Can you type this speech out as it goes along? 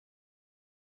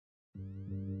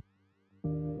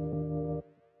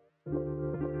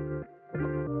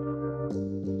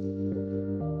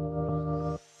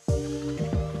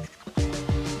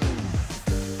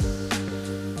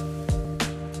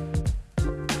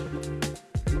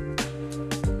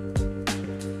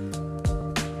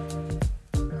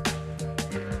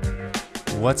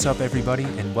What's up, everybody,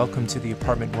 and welcome to the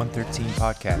Apartment 113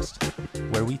 podcast,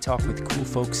 where we talk with cool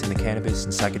folks in the cannabis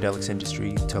and psychedelics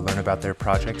industry to learn about their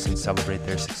projects and celebrate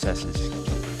their successes.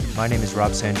 My name is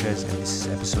Rob Sanchez, and this is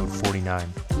episode 49.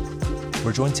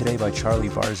 We're joined today by Charlie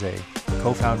Varzé,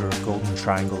 co-founder of Golden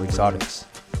Triangle Exotics.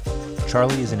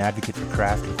 Charlie is an advocate for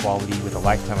craft and quality with a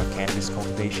lifetime of cannabis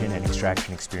cultivation and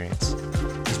extraction experience.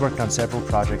 He's worked on several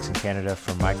projects in Canada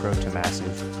from micro to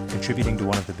massive, contributing to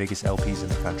one of the biggest LPs in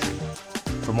the country.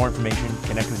 For more information,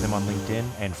 connect with him on LinkedIn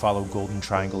and follow Golden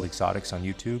Triangle Exotics on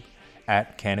YouTube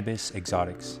at Cannabis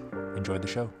Exotics. Enjoy the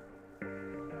show.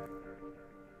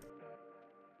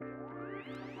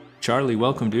 Charlie,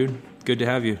 welcome, dude. Good to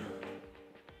have you.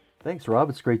 Thanks, Rob.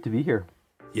 It's great to be here.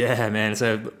 Yeah, man. It's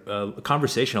a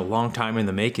conversation a long time in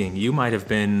the making. You might have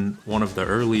been one of the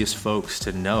earliest folks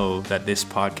to know that this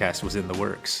podcast was in the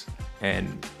works.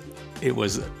 And it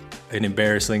was an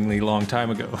embarrassingly long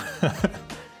time ago.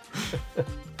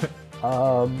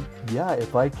 Yeah,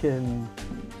 if I can,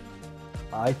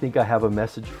 I think I have a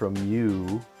message from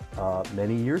you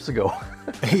many years ago.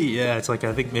 Yeah, it's like,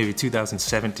 I think maybe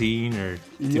 2017 or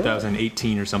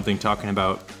 2018 or something, talking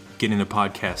about getting a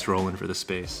podcast rolling for the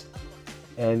space.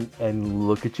 And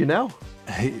look at you now.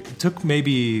 It took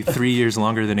maybe 3 years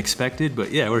longer than expected,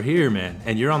 but yeah, we're here, man.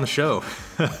 And you're on the show.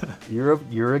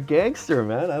 You're a gangster,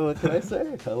 man. What can I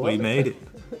say? We made it.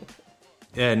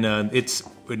 And it's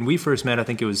when we first met, I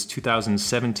think it was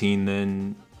 2017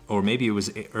 then, or maybe it was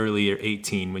earlier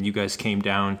 18 when you guys came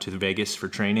down to Vegas for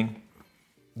training.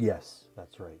 Yes,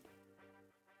 that's right.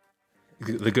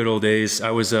 The good old days.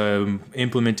 I was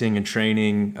implementing and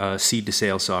training seed to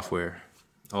sale software,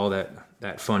 all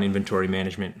that fun inventory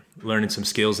management, learning some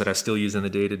skills that I still use in the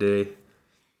day to day.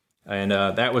 And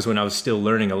that was when I was still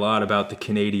learning a lot about the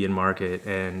Canadian market,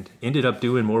 and ended up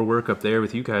doing more work up there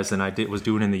with you guys than I was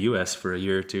doing in the US for a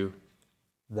year or two.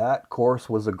 That course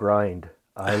was a grind.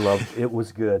 I loved it.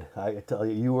 Was good. I tell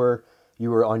you,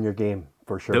 you were on your game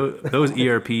for sure. Those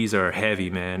ERPs are heavy,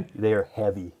 man. They are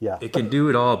heavy. Yeah. It can do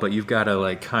it all, but you've got to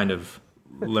like kind of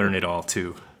learn it all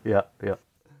too. Yeah.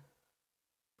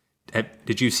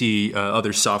 Did you see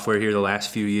other software here the last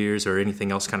few years, or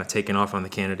anything else kind of taking off on the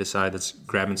Canada side that's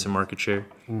grabbing some market share?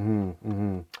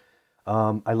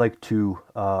 I like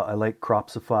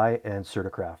Cropsify and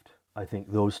Certicraft. I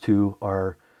think those two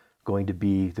are going to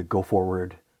be the go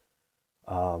forward,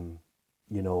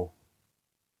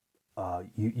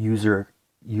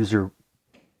 user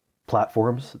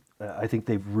platforms. I think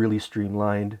they've really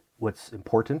streamlined what's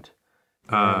important,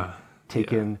 and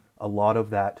taken a lot of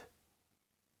that,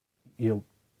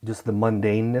 just the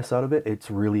mundaneness out of it. It's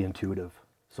really intuitive.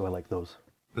 So I like those.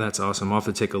 That's awesome. I'll have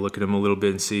to take a look at them a little bit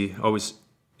and see.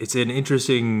 It's an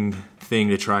interesting thing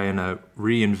to try and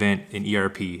reinvent an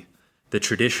ERP. The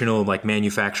traditional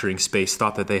manufacturing space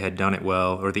thought that they had done it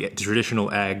well, or the traditional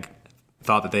ag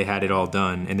thought that they had it all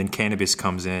done. And then cannabis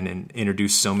comes in and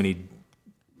introduces so many,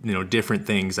 different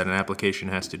things that an application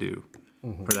has to do,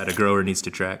 or that a grower needs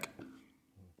to track.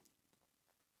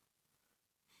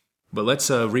 But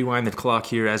let's rewind the clock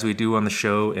here, as we do on the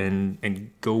show,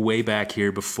 and go way back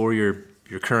here before your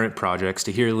current projects,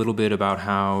 to hear a little bit about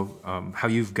how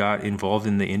you've got involved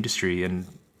in the industry, and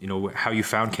how you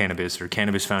found cannabis, or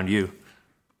cannabis found you.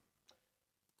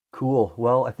 Cool.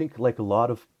 Well, I think like a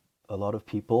lot of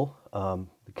people,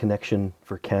 the connection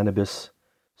for cannabis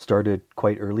started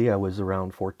quite early. I was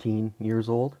around 14 years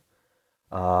old.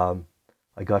 I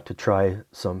got to try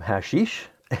some hashish,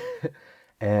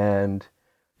 and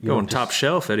going top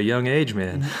shelf at a young age,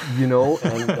 man.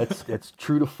 And that's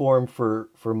true to form for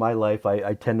my life.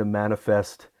 I tend to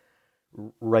manifest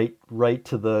right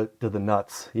to the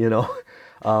nuts,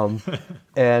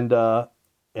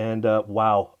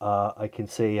 wow, I can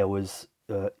say I was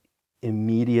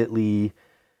immediately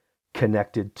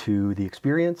connected to the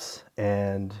experience,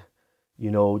 and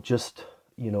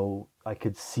I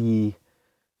could see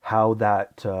how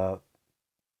that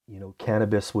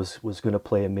cannabis was going to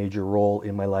play a major role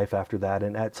in my life after that.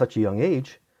 And at such a young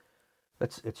age,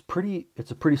 it's a pretty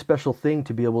special thing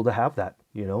to be able to have that,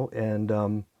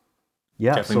 and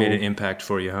definitely made an impact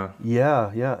for you, huh?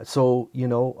 Yeah. So,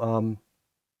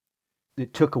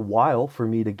 it took a while for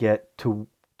me to get to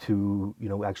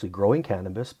actually growing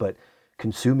cannabis, but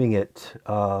consuming it,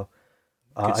 and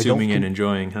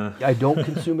enjoying, huh? I don't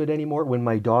consume it anymore. When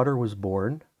my daughter was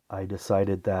born, I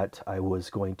decided that I was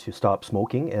going to stop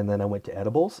smoking, and then I went to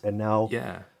edibles, and now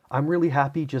Yeah. I'm really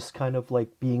happy just kind of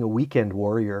like being a weekend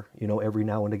warrior, every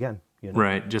now and again,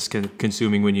 Right. Just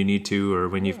consuming when you need to or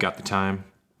when you've Yeah. got the time.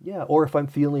 Yeah, or if I'm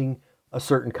feeling a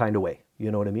certain kind of way,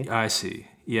 you know what I mean? I see.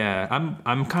 Yeah,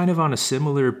 I'm kind of on a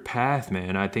similar path,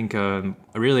 man. I think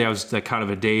really I was like kind of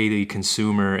a daily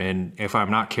consumer, and if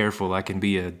I'm not careful, I can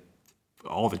be a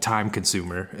all the time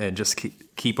consumer and just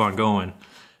keep on going.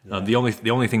 Yeah. The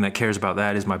only thing that cares about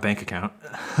that is my bank account.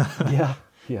 Yeah.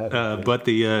 Yeah. But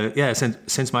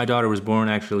since my daughter was born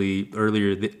actually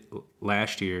earlier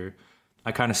last year,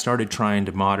 I kind of started trying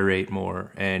to moderate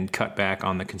more and cut back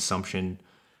on the consumption,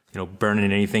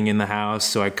 burning anything in the house.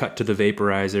 So I cut to the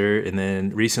vaporizer, and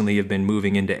then recently have been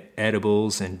moving into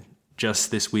edibles, and just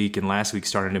this week and last week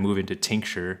starting to move into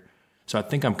tincture. So I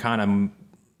think I'm kind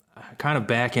of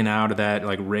backing out of that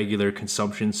like regular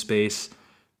consumption space,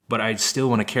 but I still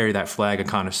want to carry that flag of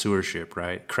connoisseurship,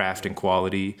 right? Craft and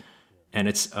quality. And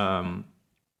it's kind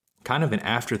of an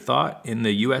afterthought in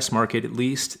the US market, at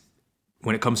least,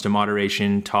 when it comes to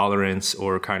moderation, tolerance,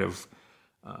 or kind of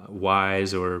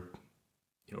wise or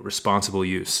responsible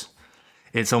use.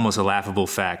 It's almost a laughable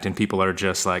fact, and people are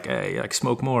just like, hey, like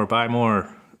smoke more, buy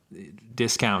more,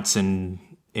 discounts and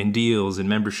deals and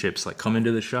memberships, like come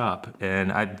into the shop.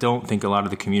 And I don't think a lot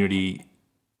of the community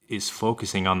is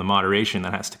focusing on the moderation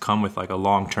that has to come with like a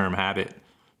long-term habit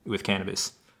with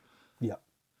cannabis. Yeah.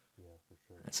 Yeah, for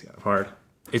sure. That's kind of hard.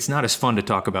 It's not as fun to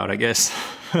talk about, I guess.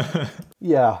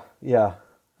 Yeah, yeah.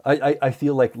 I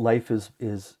feel like life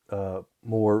is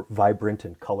more vibrant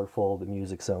and colorful. The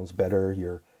music sounds better.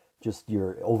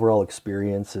 Your overall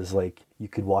experience is like you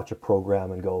could watch a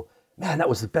program and go, man, that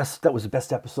was the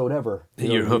best episode ever.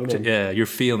 You're hooked. Yeah, you're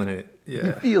feeling it. Yeah.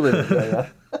 You're feeling it. Yeah.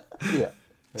 Yeah.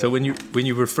 So when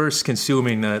you were first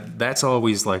consuming that, that's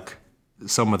always like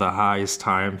some of the highest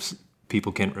times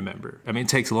people can remember. I mean, it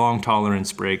takes long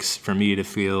tolerance breaks for me to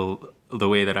feel the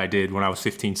way that I did when I was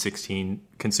 15, 16,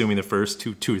 consuming the first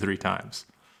two or three times.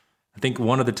 I think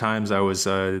one of the times I was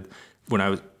when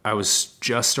I was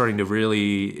just starting to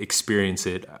really experience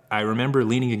it. I remember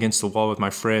leaning against the wall with my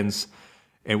friends,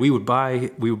 and we would buy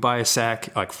a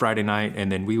sack like Friday night, and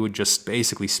then we would just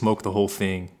basically smoke the whole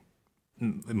thing,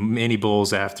 many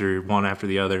bowls one after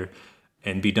the other,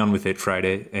 and be done with it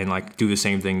Friday, and like do the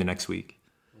same thing the next week.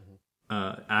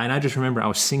 And I just remember I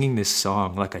was singing this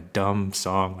song, like a dumb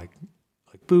song, like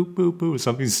boop, boop, boop,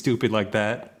 something stupid like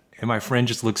that. And my friend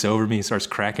just looks over me and starts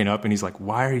cracking up, and he's like,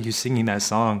 why are you singing that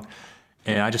song?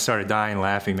 And I just started dying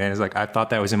laughing, man. It's like, I thought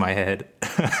that was in my head.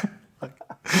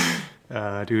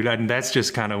 Dude, and that's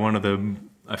just kind of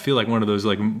I feel like one of those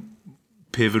like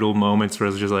pivotal moments where I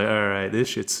was just like, all right,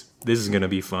 this is going to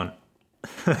be fun.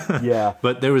 Yeah.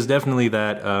 But there was definitely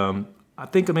that, I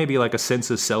think maybe like a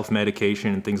sense of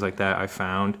self-medication and things like that I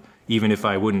found, even if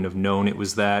I wouldn't have known it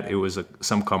was that. It was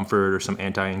some comfort or some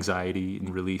anti-anxiety and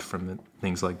relief from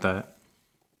things like that.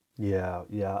 Yeah,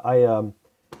 yeah.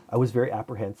 I was very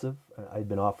apprehensive. I'd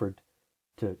been offered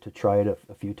to try it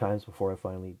a few times before I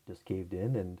finally just caved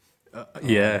in. And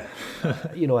yeah,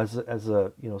 as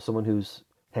a someone who's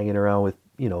hanging around with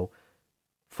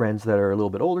friends that are a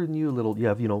little bit older than you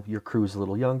have your crew's a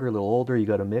little younger, a little older. You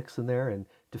got a mix in there, and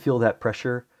to feel that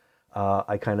pressure,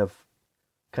 I kind of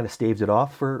staved it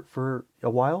off for a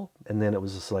while, and then it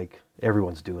was just like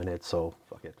everyone's doing it, so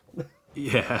fuck it.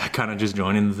 Yeah, kind of just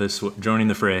joining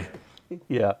the fray.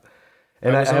 Yeah,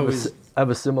 and I have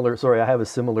a similar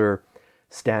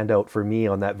standout for me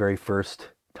on that very first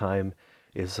time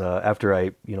is after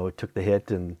I took the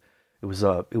hit, and it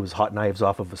was hot knives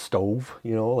off of a stove,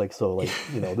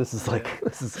 this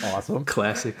is awesome.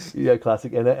 Classics. Yeah,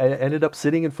 classic. And I ended up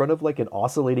sitting in front of like an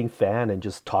oscillating fan and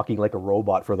just talking like a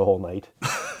robot for the whole night.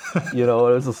 It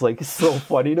was just like so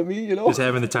funny to me, Just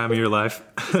having the time of your life.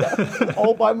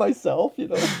 All by myself,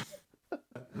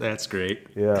 That's great.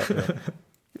 Yeah.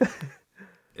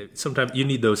 Sometimes you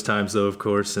need those times though, of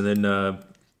course, and then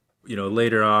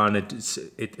later on, I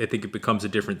think it becomes a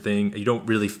different thing. You don't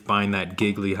really find that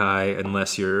giggly high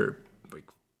unless you're,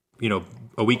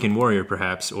 a weekend warrior,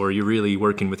 perhaps, or you're really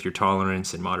working with your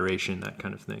tolerance and moderation, that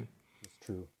kind of thing. It's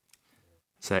true.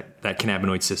 So that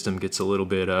cannabinoid system gets a little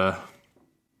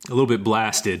bit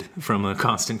blasted from a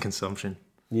constant consumption.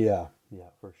 Yeah,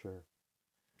 for sure.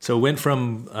 So it went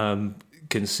from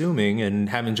consuming and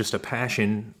having just a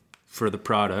passion for the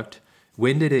product.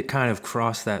 When did it kind of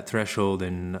cross that threshold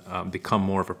and become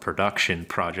more of a production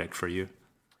project for you?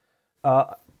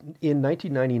 In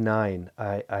 1999,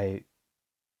 I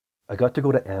got to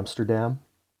go to Amsterdam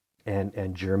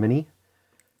and Germany,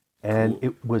 and cool.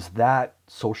 It was that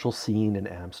social scene in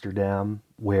Amsterdam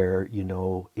where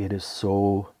it is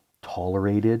so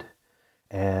tolerated,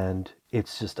 and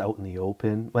it's just out in the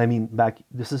open. I mean,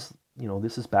 this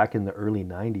is back in the early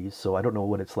 90s, so I don't know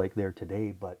what it's like there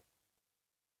today, but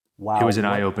It wow, was an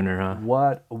eye opener, huh?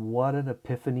 what an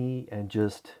epiphany, and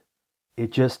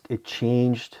it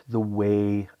changed the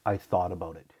way I thought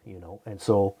about it, you know. And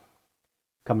so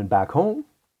coming back home,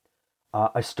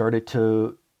 I started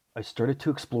to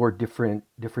explore different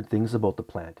things about the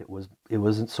plant. It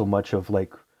wasn't so much of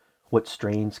like what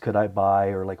strains could I buy,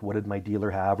 or like what did my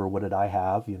dealer have, or what did I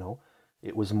have, you know.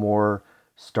 It was more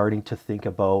starting to think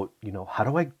about, you know, how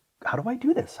do I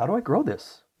do this? How do I grow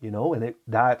this? You know, and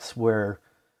that's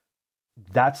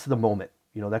the moment,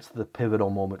 you know, that's the pivotal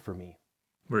moment for me.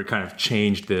 Where it kind of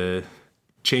changed the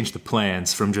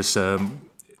plans from just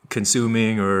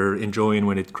consuming or enjoying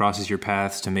when it crosses your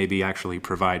paths to maybe actually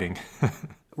providing.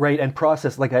 Right, and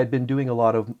process, like I had been doing a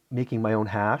lot of making my own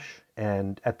hash,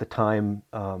 and at the time,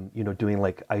 you know, doing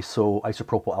like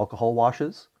isopropyl alcohol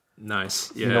washes.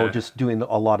 Nice, yeah. You know, just doing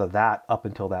a lot of that up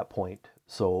until that point.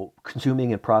 So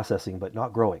consuming and processing, but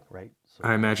not growing, right? So,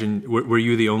 I imagine, were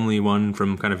you the only one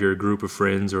from kind of your group of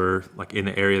friends or like in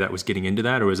the area that was getting into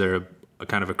that, or was there a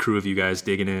kind of a crew of you guys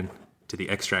digging in to the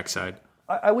extract side?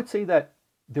 I would say that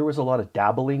there was a lot of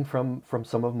dabbling from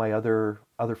some of my other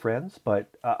friends, but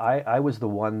I was the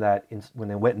one that when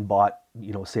they went and bought,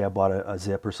 you know, say I bought a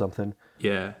zip or something.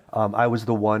 Yeah. I was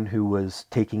the one who was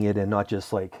taking it and not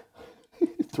just like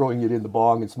throwing it in the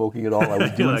bong and smoking it all. I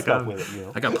was doing like, stuff with it, you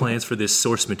know. I got plans for this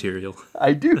source material.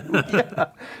 I do.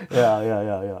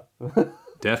 Yeah.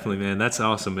 Definitely, man. That's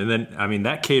awesome. And then, I mean,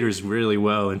 that caters really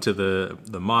well into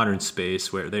the modern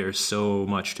space where there's so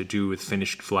much to do with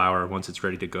finished flower once it's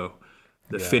ready to go.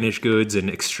 The finished goods and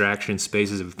extraction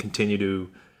spaces have continued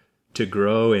to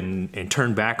grow and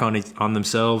turn back on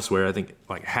themselves, where I think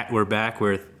like we're back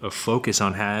with a focus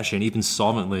on hash and even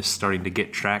solventless starting to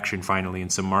get traction finally in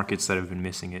some markets that have been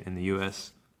missing it in the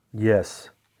U.S.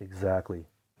 Yes, exactly.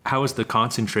 How is the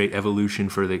concentrate evolution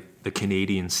for the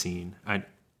Canadian scene?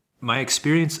 My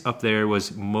experience up there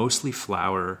was mostly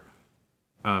flower,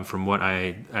 from what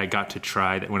I got to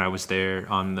try that when I was there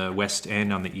on the west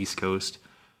and on the east coast.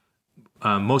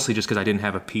 Mostly just because I didn't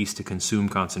have a piece to consume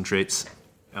concentrates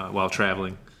while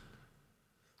traveling.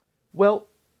 Well,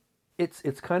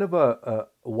 it's kind of a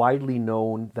widely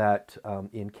known that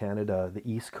in Canada, the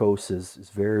East Coast is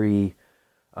very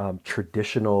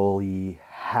traditionally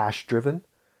hash driven,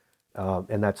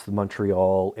 and that's the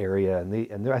Montreal area.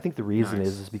 And I think the reason Nice.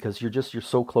 is because you're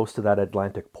so close to that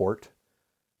Atlantic port,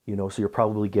 you know, so you're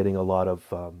probably getting a lot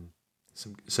of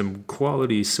Some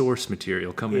quality source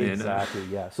material coming in. exactly,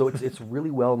 yeah. So it's really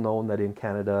well known that in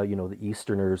Canada, you know, the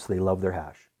Easterners, they love their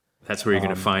hash. That's where you're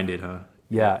going to find it, huh?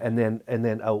 Yeah, and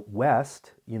then out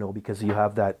west, you know, because you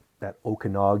have that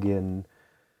Okanagan,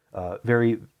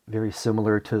 very very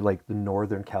similar to like the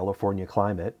Northern California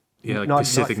climate. Yeah, like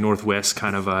Pacific Northwest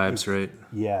kind of vibes, right?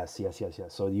 Yes.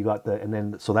 So you got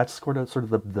so that's sort of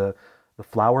the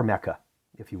flower mecca,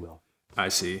 if you will. I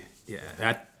see.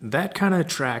 Yeah, that kind of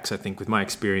tracks, I think, with my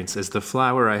experience. As the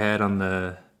flower I had on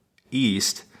the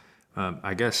east,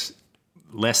 I guess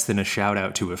less than a shout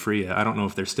out to Afria. I don't know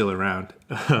if they're still around,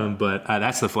 but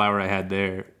that's the flower I had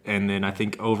there. And then I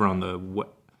think over on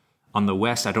the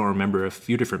west, I don't remember a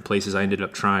few different places I ended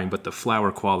up trying, but the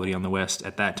flower quality on the west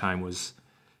at that time was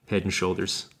head and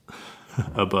shoulders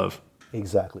above.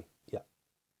 Exactly.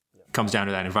 Comes down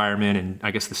to that environment and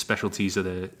I guess the specialties of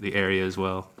the area as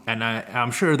well. And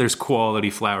I'm sure there's quality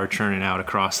flower churning out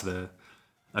across the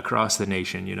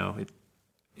nation, you know,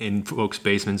 in folks'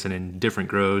 basements and in different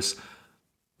grows.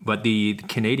 But the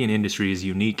Canadian industry is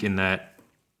unique in that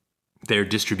their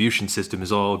distribution system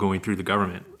is all going through the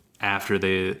government after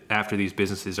these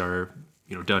businesses are,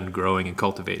 you know, done growing and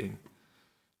cultivating,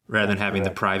 rather than having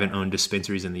the private owned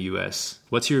dispensaries in the US.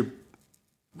 What's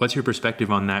your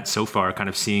perspective on that so far, kind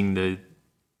of seeing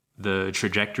the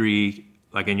trajectory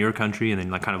like in your country and then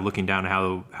like kind of looking down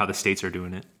how the states are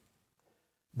doing it?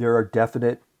 There are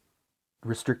definite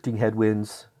restricting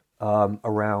headwinds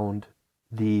around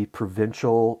the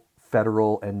provincial,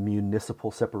 federal, and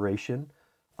municipal separation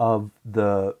of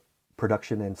the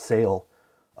production and sale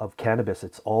of cannabis.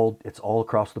 It's all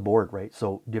across the board, right?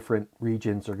 So different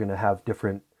regions are going to have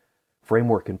different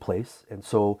framework in place, and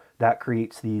so that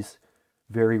creates these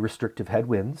very restrictive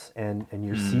headwinds, and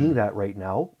you're seeing that right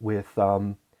now with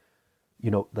you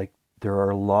know, like there are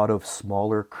a lot of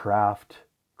smaller craft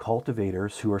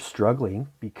cultivators who are struggling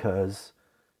because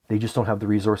they just don't have the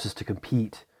resources to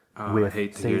compete with,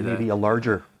 say, maybe a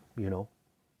larger, you know.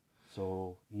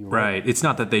 So right. It's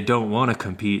not that they don't want to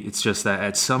compete. It's just that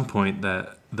at some point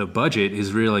that the budget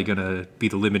is really going to be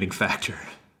the limiting factor.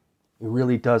 It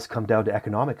really does come down to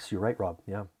economics. You're right, Rob.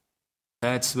 Yeah.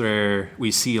 That's where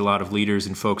we see a lot of leaders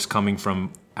and folks coming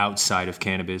from outside of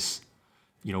cannabis,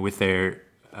 with their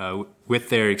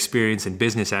experience and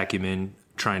business acumen,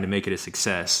 trying to make it a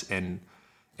success. And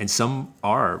some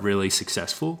are really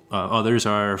successful. Others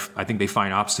are, I think they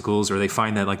find obstacles, or they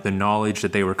find that like the knowledge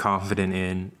that they were confident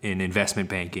in investment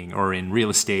banking or in real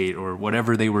estate or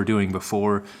whatever they were doing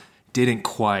before didn't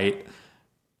quite,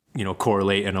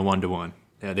 correlate in a one-to-one.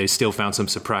 They still found some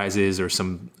surprises or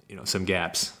some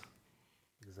gaps.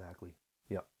 Exactly.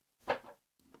 Yeah.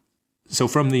 So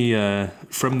from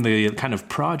the kind of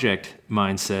project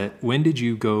mindset, when did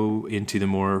you go into the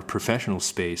more professional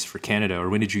space for Canada, or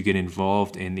when did you get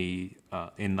involved in the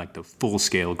full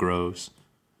scale grows?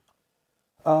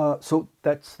 So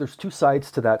there's two sides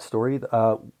to that story.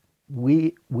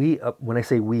 We when I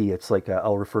say we, it's like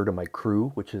I'll refer to my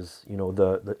crew, which is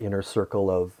the inner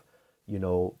circle of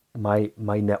my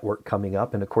network coming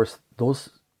up, and of course those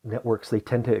networks, they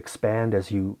tend to expand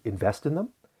as you invest in them.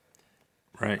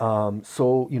 Right.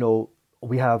 So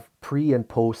we have pre and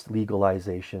post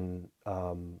legalization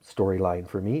storyline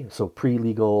for me. So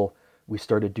pre-legal, we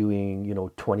started doing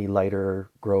 20 lighter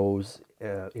grows,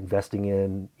 investing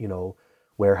in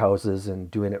warehouses and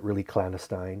doing it really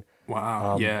clandestine.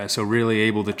 Wow. Yeah. So really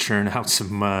able to churn out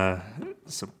some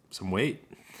weight.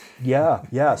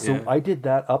 Yeah. So Yeah. I did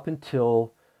that up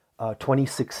until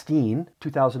 2016.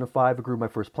 2005, I grew my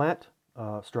first plant,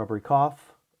 strawberry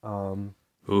cough.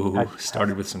 Ooh,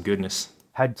 started with some goodness.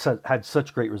 Had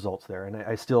such great results there, and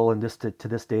I still, and to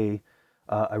this day,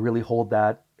 I really hold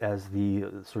that as the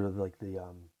sort of like the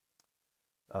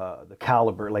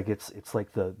caliber, like it's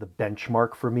like the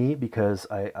benchmark for me, because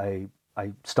I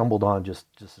stumbled on just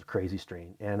a crazy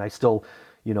strain, and I still,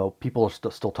 people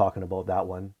are still talking about that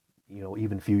one,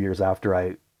 even a few years after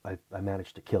I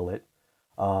managed to kill it.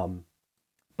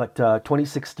 But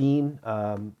 2016,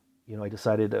 I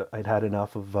decided I'd had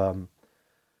enough of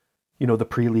the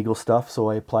pre-legal stuff, so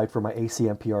I applied for my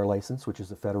ACMPR license, which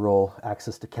is a federal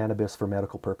access to cannabis for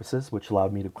medical purposes, which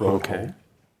allowed me to grow at home.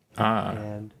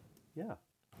 And yeah.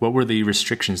 What were the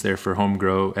restrictions there for home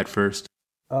grow at first?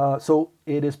 So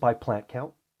it is by plant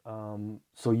count.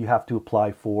 So you have to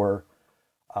apply for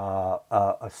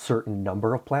a certain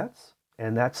number of plants,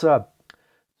 and that's so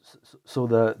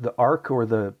the ARC, or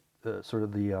the sort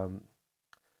of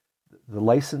the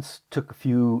license, took a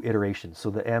few iterations.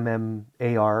 So the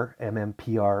MMAR,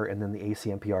 MMPR, and then the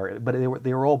ACMPR, but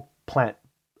they were all plant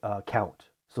count.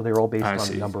 So they were all based on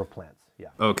the number of plants. Yeah.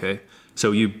 Okay.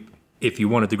 So if you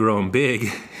wanted to grow them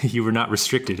big, you were not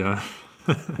restricted, huh?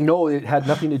 No, it had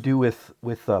nothing to do with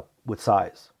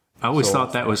size. I always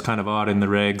thought that was kind of odd in the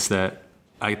regs. That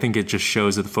I think it just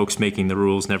shows that the folks making the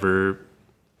rules never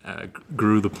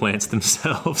grew the plants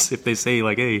themselves. If they say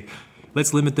like, hey,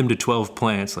 let's limit them to 12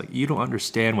 plants. Like, you don't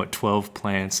understand what 12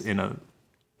 plants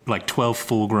 12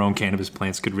 full-grown cannabis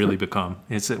plants could really become.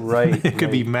 Right. It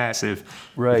could be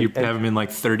massive. Right. If you have them in like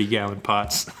 30-gallon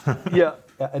pots. Yeah.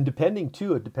 And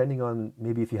depending on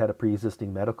maybe if you had a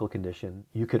pre-existing medical condition,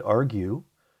 you could argue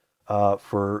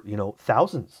for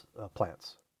thousands of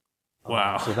plants.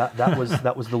 Wow. So that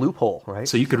was the loophole, right?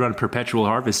 So you could run perpetual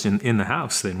harvest in the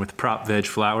house then with prop veg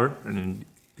flower and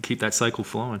keep that cycle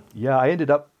flowing. Yeah, I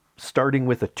ended up starting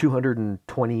with a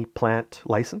 220 plant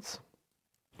license.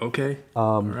 Okay.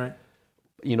 All right.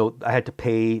 I had to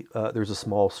pay. There's a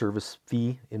small service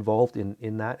fee involved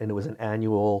in that, and it was an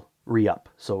annual re-up.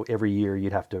 So every year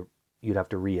you'd have to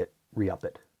re-up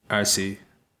it. I see.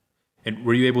 And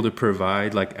were you able to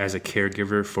provide, like, as a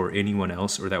caregiver for anyone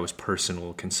else, or that was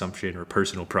personal consumption or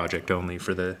personal project only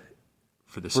for the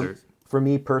cert? For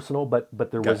me, personal, but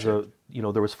there Gotcha.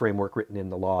 was there was framework written in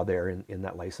the law there in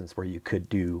that license where you could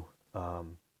do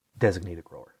designated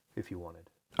grower if you wanted.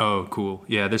 Oh, cool.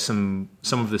 Yeah, there's some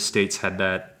of the states had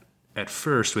that at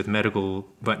first with medical,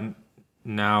 but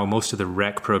now most of the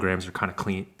rec programs are kind of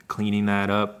cleaning that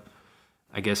up,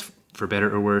 I guess, for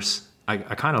better or worse. I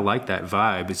kind of like that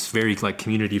vibe. It's very like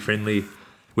community friendly,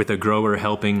 with a grower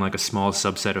helping like a small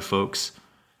subset of folks.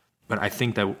 But I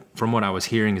think that from what I was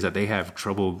hearing is that they have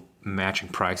trouble matching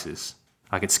prices.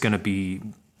 Like, it's going to be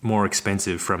more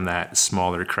expensive from that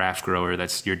smaller craft grower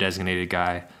that's your designated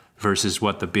guy versus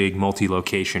what the big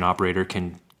multi-location operator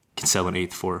can sell an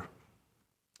eighth for.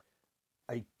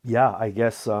 I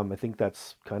guess I think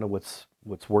that's kind of what's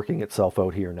working itself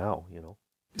out here now.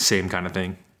 Same kind of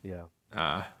thing.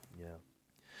 Yeah.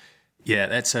 Yeah,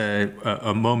 that's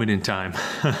a moment in time.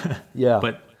 Yeah.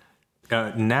 But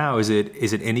now is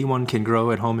it anyone can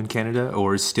grow at home in Canada,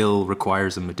 or still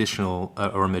requires a medicinal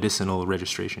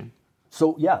registration?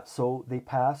 So they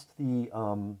passed the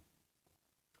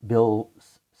Bill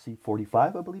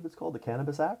C-45, I believe it's called, the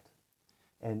Cannabis Act.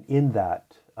 And in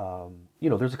that,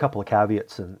 there's a couple of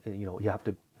caveats, and you have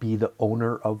to be the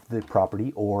owner of the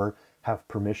property or have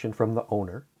permission from the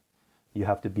owner. You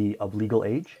have to be of legal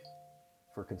age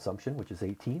for consumption, which is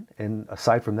 18. And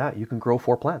aside from that, you can grow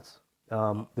 4 plants.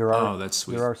 That's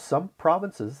sweet. There are some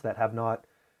provinces that have not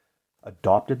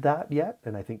adopted that yet,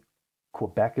 and I think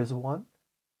Quebec is one.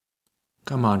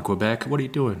 Come on, Quebec, what are you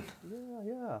doing?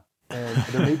 Yeah. And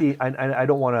there may be. I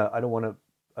don't want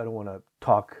to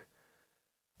talk.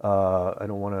 I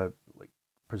don't want to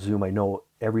presume I know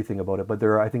everything about it, but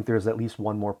I think there's at least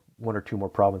one or two more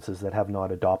provinces that have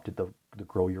not adopted the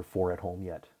grow your 4 at home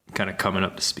yet. Kind of coming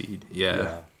up to speed.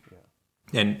 Yeah.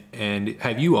 And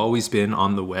have you always been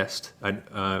on the west,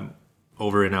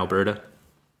 over in Alberta?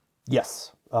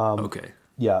 Yes. Okay.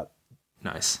 Yeah.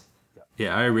 Nice.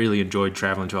 Yeah, I really enjoyed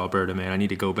traveling to Alberta, man. I need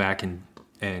to go back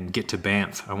and get to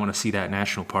Banff. I want to see that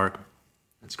national park.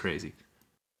 That's crazy.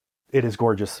 It is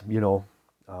gorgeous.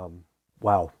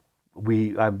 Wow.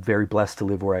 I'm very blessed to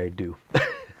live where I do.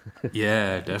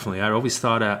 Yeah, definitely. I always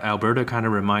thought Alberta kind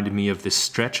of reminded me of this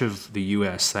stretch of the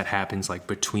U.S. that happens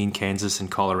between Kansas and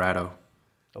Colorado.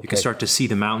 Okay. You can start to see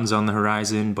the mountains on the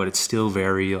horizon, but it's still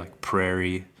very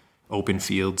prairie, open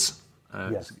fields.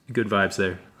 Yes. Good vibes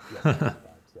there. Yeah.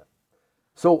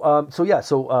 So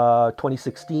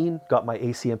 2016, got my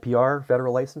ACMPR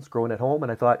federal license, growing at home,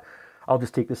 and I thought I'll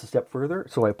just take this a step further.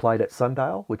 So I applied at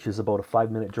Sundial, which is about a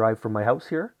 5-minute drive from my house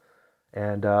here.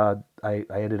 And I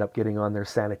ended up getting on their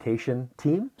sanitation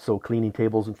team, so cleaning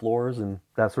tables and floors and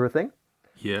that sort of thing.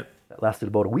 Yeah. That lasted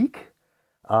about a week.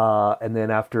 And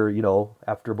then after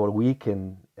about a week,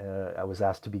 I was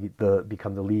asked to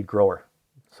become the lead grower.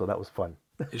 So that was fun.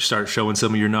 You start showing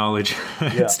some of your knowledge.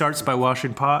 Yeah. It starts by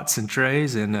washing pots and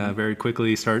trays, and very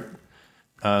quickly start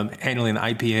handling the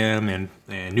IPM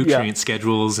and nutrient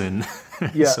schedules and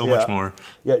so much more.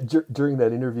 Yeah, during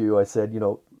that interview, I said,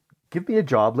 give me a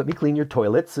job, let me clean your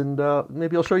toilets, and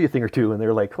maybe I'll show you a thing or two. And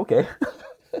they're like, okay.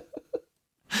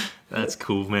 That's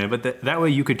cool, man. But that way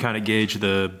you could kind of gauge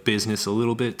the business a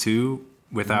little bit too,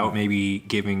 without maybe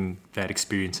giving that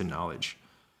experience and knowledge.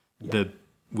 Yeah.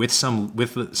 With some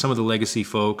of the legacy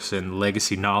folks and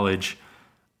legacy knowledge,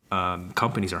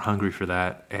 companies are hungry for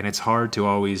that, and it's hard to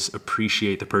always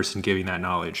appreciate the person giving that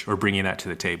knowledge or bringing that to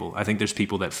the table. I think there's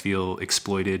people that feel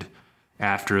exploited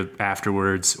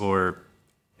afterwards, or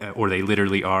they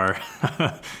literally are,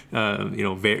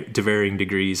 to varying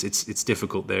degrees. It's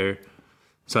difficult there.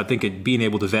 So I think being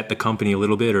able to vet the company a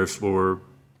little bit, or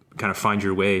kind of find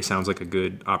your way, sounds like a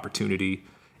good opportunity.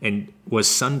 And was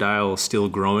Sundial still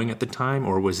growing at the time,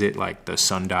 or was it like the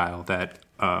Sundial that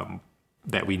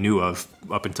we knew of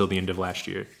up until the end of last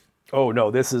year? Oh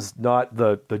no, this is not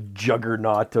the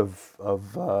juggernaut of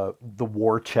the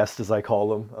war chest, as I call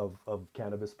them, of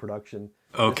cannabis production.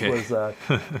 Okay.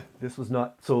 This was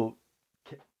not. So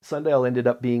Sundial ended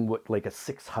up being like a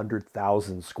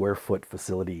 600,000 square foot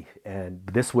facility, and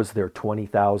this was their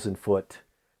 20,000 foot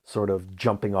sort of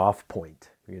jumping off point.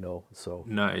 So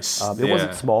nice. It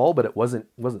wasn't small, but it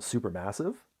wasn't super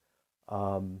massive.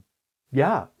 And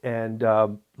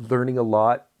learning a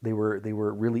lot. They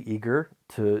were really eager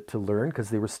to learn, because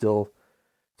they were still.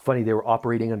 It's funny, they were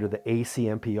operating under the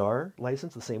ACMPR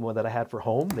license, the same one that I had for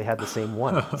home. They had the same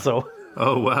one. So.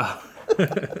 Oh wow.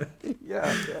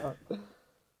 Yeah.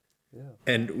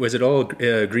 And was it all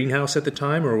greenhouse at the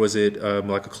time, or was it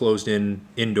like a closed-in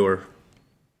indoor?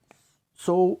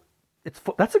 So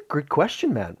that's a good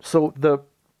question, man. So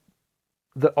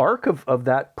the arc of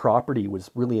that property was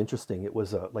really interesting. It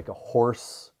was like a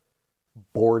horse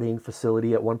boarding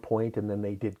facility at one point, and then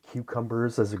they did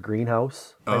cucumbers as a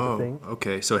greenhouse type of thing.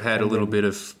 Okay. So it had a little bit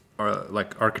of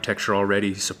architecture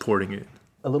already supporting it.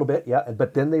 A little bit, yeah.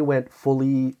 But then they went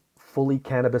fully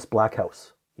cannabis black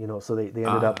house. So they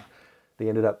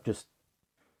ended up just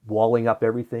walling up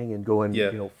everything and going,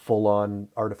 full on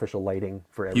artificial lighting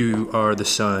for everything. You are the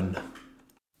sun.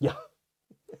 Yeah.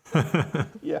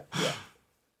 Yeah.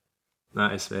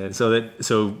 Nice, man.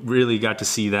 So really got to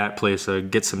see that place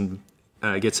get some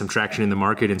traction in the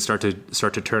market and start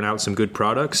to turn out some good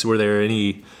products. Were there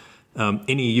any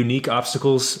unique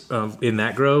obstacles in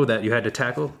that grow that you had to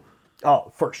tackle?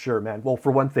 Oh, for sure, man. Well,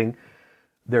 for one thing,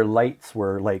 their lights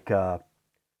were like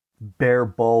bare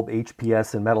bulb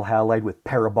HPS and metal halide with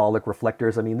parabolic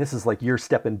reflectors. I mean, this is like you're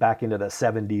stepping back into the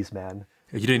 70s, man.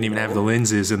 You didn't even have the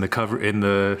lenses in the cover in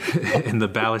the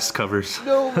ballast covers.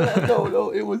 No, man,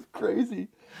 no, it was crazy.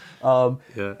 And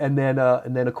then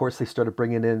of course they started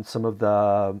bringing in some of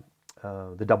the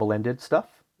double-ended stuff.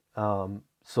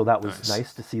 So that was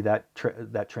nice to see that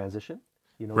transition,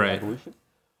 right. the evolution.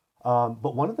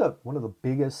 But one of the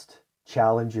biggest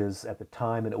challenges at the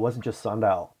time, and it wasn't just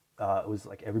Sundial. It was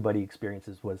like everybody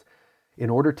experiences was in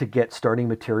order to get starting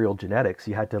material genetics,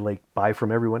 you had to like buy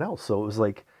from everyone else. So it was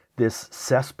like this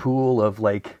cesspool of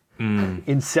like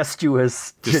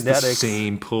incestuous Just genetics. the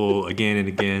same pull again and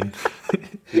again.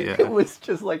 Yeah. It was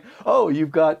just like, oh,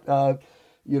 you've got,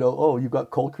 you've got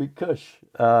Cold Creek Kush,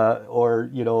 or,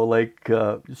 like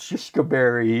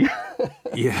Shishkaberry.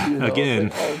 Yeah, again.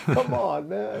 Like, oh, come on,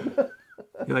 man.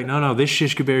 You're like, no, this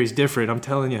shishka berry's different. I'm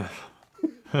telling you.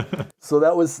 So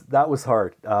that was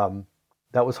hard.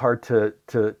 That was hard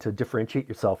to differentiate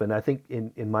yourself. And I think,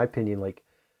 in my opinion, like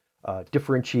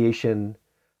differentiation,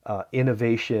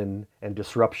 innovation, and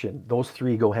disruption, those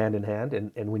three go hand in hand.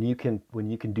 And when you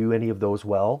can do any of those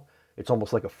well, it's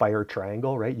almost like a fire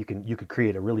triangle, right? You could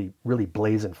create a really, really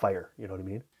blazing fire. You know what I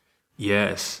mean?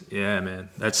 Yes. Yeah, man.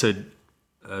 That's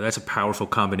a powerful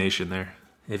combination there.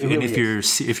 If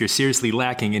you're seriously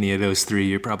lacking any of those three,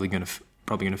 you're probably gonna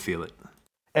feel it.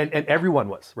 And everyone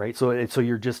was, right. So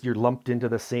you're lumped into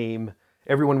the same.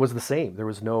 Everyone was the same. There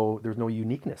was no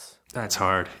uniqueness. That's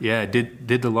hard. Yeah.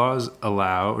 Did the laws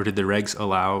allow, or did the regs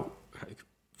allow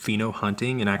pheno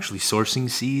hunting and actually sourcing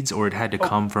seeds, or it had to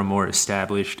come from more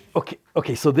established?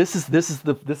 Okay. So this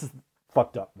is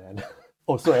fucked up, man.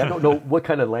 Oh, sorry. I don't know what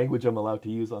kind of language I'm allowed to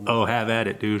use on this. Oh, have at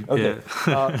it, dude. Okay.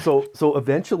 Yeah. So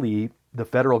eventually, the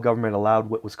federal government allowed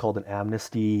what was called an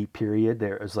amnesty period.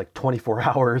 There was like 24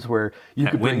 hours where you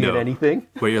could bring in anything.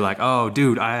 Where you're like, oh,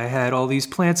 dude, I had all these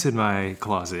plants in my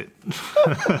closet.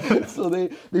 So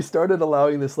they started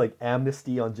allowing this like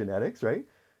amnesty on genetics, right?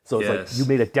 So it's like you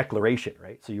made a declaration,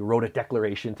 right? So you wrote a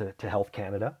declaration to Health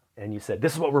Canada, and you said,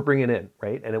 this is what we're bringing in,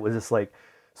 right? And it was just like,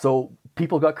 so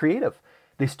people got creative.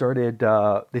 They started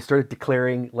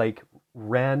declaring like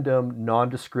random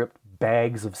nondescript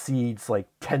bags of seeds, like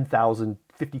 10,000,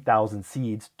 50,000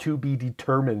 seeds to be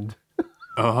determined.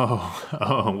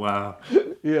 Oh, wow.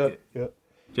 Yeah.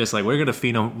 Just like,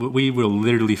 we will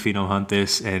literally pheno hunt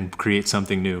this and create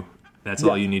something new. That's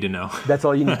all you need to know. That's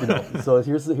all you need to know. So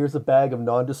here's a bag of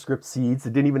nondescript seeds.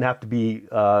 It didn't even have to be,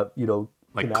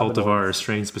 like cultivar or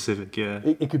strain specific. Yeah.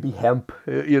 It could be hemp.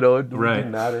 It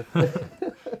didn't matter.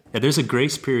 Yeah, there's a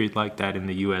grace period like that in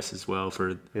the U.S. as well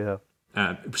for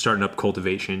starting up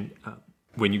cultivation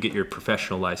when you get your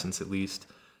professional license, at least.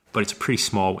 But it's a pretty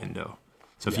small window.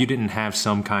 So if you didn't have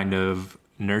some kind of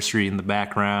nursery in the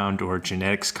background or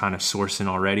genetics kind of sourcing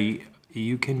already,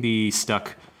 you can be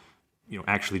stuck,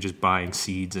 actually just buying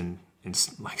seeds and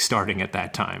like starting at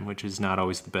that time, which is not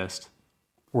always the best.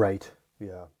 Right.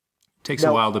 Yeah. Takes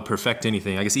a while to perfect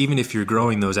anything. I guess even if you're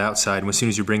growing those outside, as soon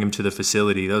as you bring them to the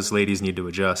facility, those ladies need to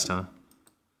adjust, huh?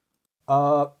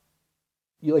 Are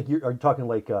you talking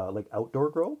like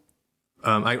outdoor grow?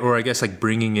 I guess like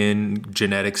bringing in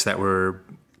genetics that were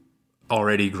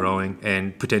already growing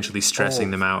and potentially stressing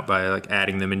them out by like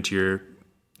adding them into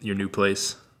your new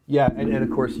place. Yeah, and of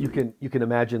course you can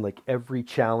imagine like every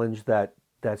challenge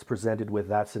that's presented with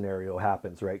that scenario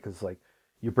happens, right? Because like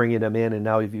you're bringing them in, and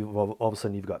now all of a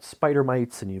sudden you've got spider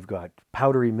mites, and you've got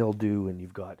powdery mildew, and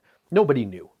you've got nobody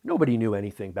knew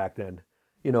anything back then.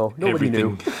 Nobody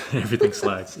knew. Everything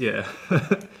slides. Yeah,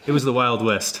 it was the Wild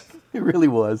West. It really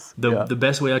was. The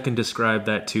best way I can describe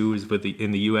that too is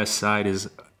in the U.S. side is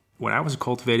when I was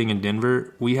cultivating in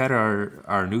Denver, we had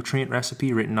our nutrient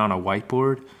recipe written on a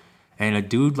whiteboard, and a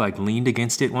dude like leaned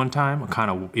against it one time, kind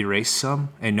of erased some,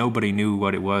 and nobody knew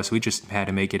what it was. We just had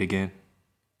to make it again.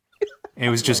 It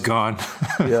was just gone.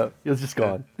 Yeah, it was just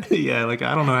gone. Yeah, like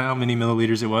I don't know how many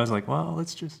milliliters it was. Like, well,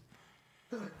 let's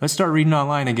start reading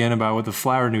online again about what the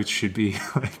flower newts should be.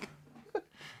 Like,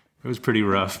 it was pretty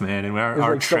rough, man. And our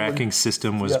like tracking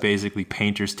system was basically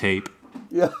painter's tape.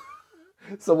 Yeah,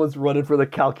 someone's running for the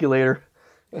calculator.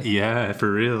 Yeah,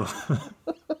 for real.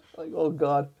 Like, oh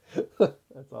God.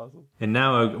 That's awesome. And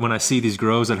now when I see these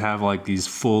grows that have like these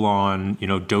full-on,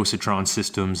 dosatron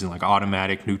systems and like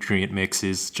automatic nutrient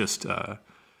mixes, just, man,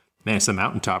 it's a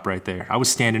mountaintop right there. I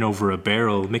was standing over a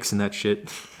barrel mixing that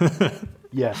shit.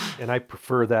 Yes, and I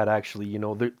prefer that actually. You can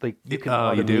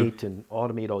automate and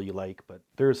automate all you like, but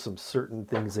there's some certain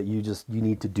things that you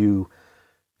need to do,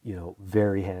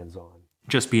 very hands-on.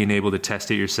 Just being able to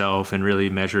test it yourself and really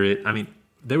measure it. I mean,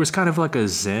 there was kind of like a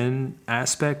Zen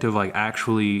aspect of like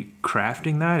actually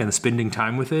crafting that and spending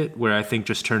time with it, where I think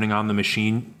just turning on the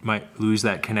machine might lose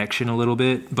that connection a little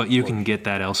bit, but you can get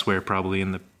that elsewhere probably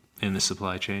in the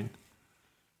supply chain.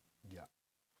 Yeah.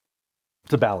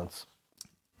 It's a balance.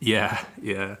 Yeah.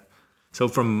 So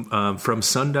from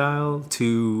Sundial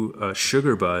to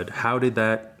Sugarbud, how did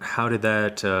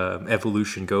that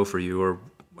evolution go for you, or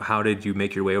how did you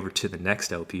make your way over to the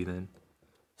next LP then?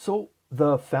 So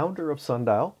the founder of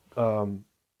Sundial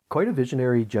quite a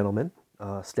visionary gentleman,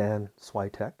 Stan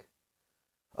Switek.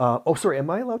 Oh, sorry, am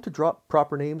I allowed to drop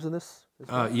proper names in this?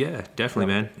 Yeah,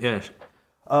 definitely, Yeah. man. Yeah.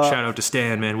 Shout out to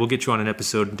Stan, man. We'll get you on an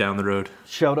episode down the road.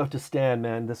 Shout out to Stan,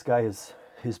 man. This guy has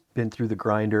been through the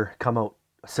grinder, come out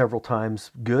several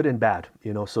times, good and bad.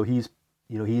 So he's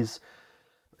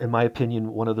in my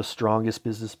opinion one of the strongest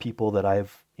business people that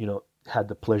I've had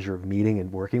the pleasure of meeting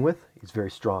and working with. He's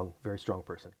very strong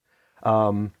person.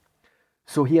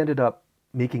 So he ended up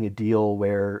making a deal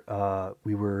where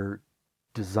we were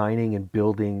designing and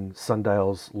building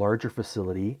Sundial's larger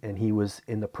facility, and he was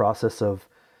in the process of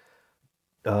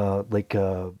a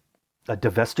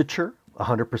divestiture,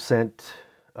 100%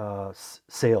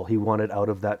 sale he wanted out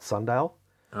of that Sundial.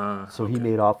 So he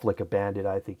made off like a bandit.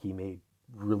 I think he made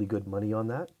really good money on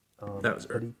that. That was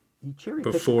he cherry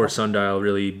before Sundial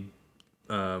really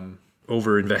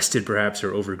over-invested perhaps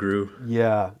or overgrew.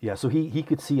 Yeah. So he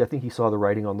could see, I think he saw the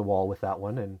writing on the wall with that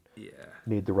one and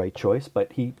made the right choice.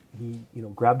 But he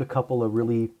grabbed a couple of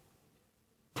really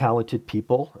talented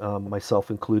people, myself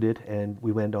included, and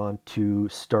we went on to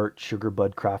start Sugar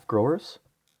Bud Craft Growers.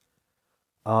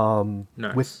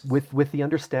 Nice. With the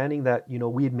understanding that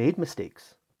we had made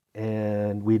mistakes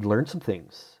and we'd learned some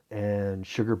things, and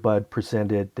Sugar Bud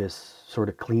presented this sort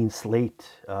of clean slate,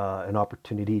 an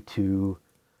opportunity to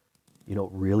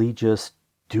really just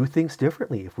do things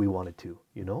differently if we wanted to.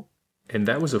 And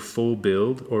that was a full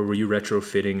build, or were you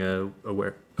retrofitting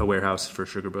a warehouse for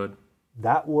Sugar Bud?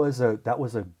 That was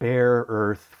a bare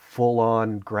earth, full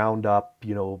on ground up,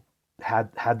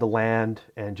 had the land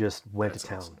and just went to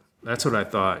town. Awesome. That's what I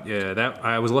thought. Yeah,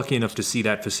 I was lucky enough to see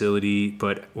that facility,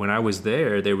 but when I was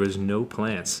there was no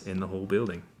plants in the whole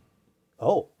building.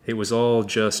 Oh. It was all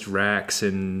just racks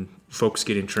and folks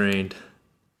getting trained.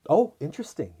 Oh,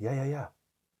 interesting. Yeah.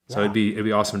 So it'd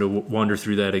be awesome to wander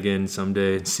through that again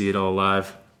someday and see it all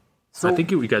live. So I think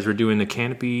you guys were doing the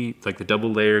canopy, like the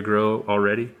double layer grow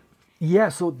already. Yeah,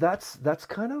 so that's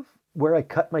kind of where I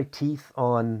cut my teeth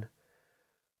on.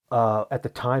 At the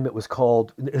time, it was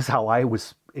called. This is how I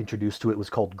was introduced to it. It was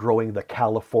called growing the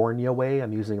California way.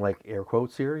 I'm using like air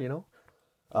quotes here,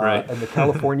 Right. And the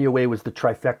California way was the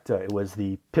trifecta. It was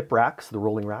the pip racks, the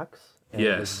rolling racks. And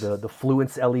Yes. It was the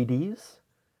Fluence LEDs,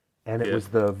 and it was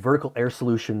the vertical air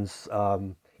solutions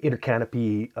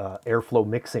intercanopy airflow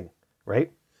mixing,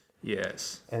 right?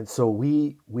 Yes. And so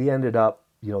we ended up,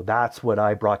 that's what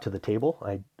I brought to the table.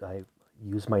 I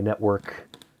used my network,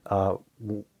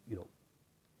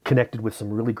 connected with some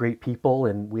really great people,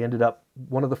 and we ended up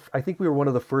I think we were one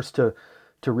of the first to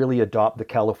really adopt the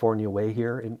California way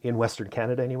here in Western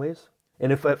Canada anyways.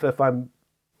 And if I'm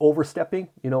overstepping,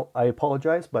 I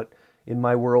apologize, but in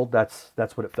my world, that's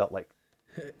what it felt like.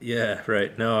 Yeah,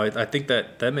 right. No, I think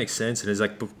that makes sense. And it's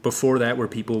like before that, were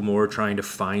people more trying to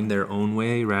find their own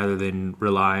way rather than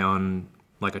rely on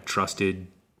like a trusted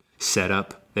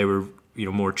setup? They were,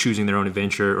 more choosing their own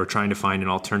adventure or trying to find an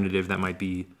alternative that might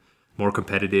be more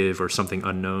competitive or something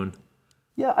unknown.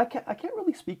 Yeah, I can't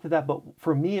really speak to that, but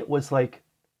for me, it was like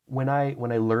when I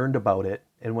learned about it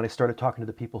and when I started talking to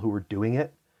the people who were doing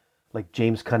it, like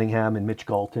James Cunningham and Mitch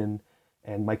Galton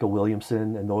and Michael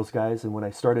Williamson and those guys, and when I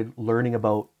started learning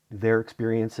about their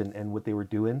experience and what they were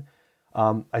doing,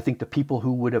 I think the people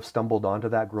who would have stumbled onto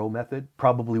that grow method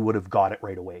probably would have got it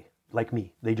right away, like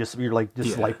me. You're like,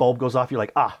 this light bulb goes off, you're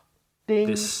like, ding.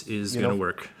 This is going to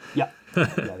work. Yeah.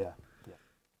 Yeah.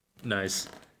 Nice.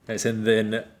 And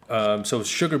then, so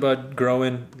Sugar Bud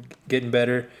growing, getting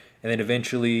better, and then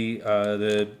eventually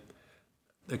the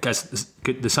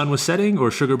sun was setting,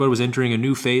 or Sugar Bud was entering a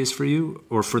new phase for you,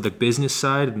 or for the business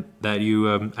side that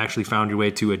you actually found your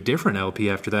way to a different LP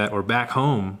after that, or back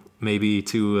home maybe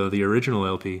to the original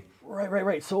LP.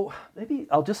 Right. So maybe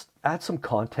I'll just add some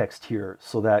context here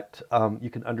so that you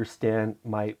can understand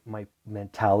my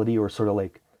mentality, or sort of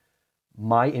like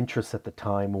my interest at the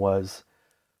time was,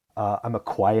 I'm a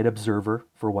quiet observer,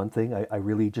 for one thing. I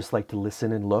really just like to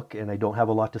listen and look, and I don't have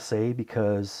a lot to say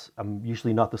because I'm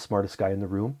usually not the smartest guy in the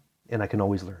room, and I can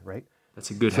always learn, right?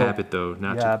 That's a good habit, though,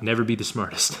 to never be the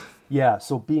smartest. Yeah,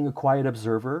 so being a quiet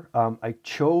observer, I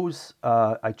chose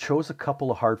a couple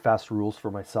of hard, fast rules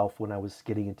for myself when I was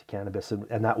getting into cannabis,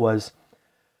 and that was,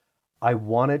 I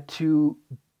wanted to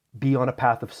be on a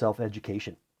path of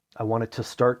self-education. I wanted to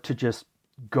start to just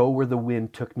go where the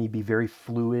wind took me, be very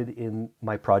fluid in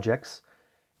my projects,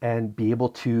 and be able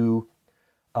to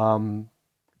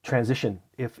transition.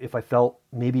 If I felt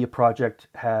maybe a project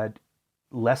had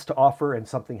less to offer and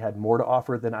something had more to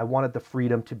offer, then I wanted the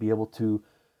freedom to be able to,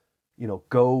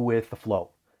 go with the flow.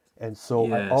 And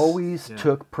so I always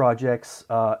took projects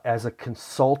as a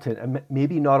consultant, and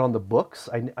maybe not on the books.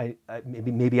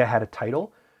 Maybe I had a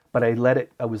title, but I let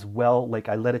it. I was well, like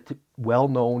I let it well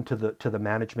known to the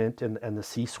management and the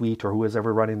C-suite or who was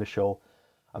ever running the show.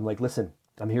 I'm like, listen,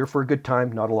 I'm here for a good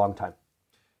time, not a long time.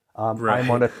 I'm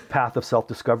on Right. a path of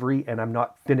self-discovery, and I'm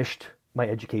not finished my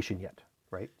education yet.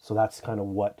 Right. So that's kind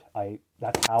of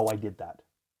that's how I did that.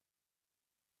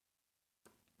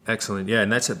 Excellent. Yeah,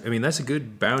 and that's a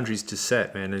good boundaries to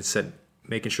set, man. It's set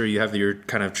making sure you have your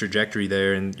kind of trajectory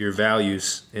there, and your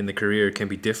values in the career can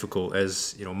be difficult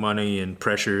as, money and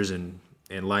pressures and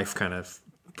life kind of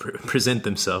present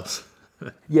themselves.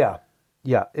 Yeah.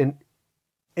 Yeah. And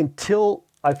until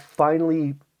I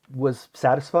finally was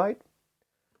satisfied,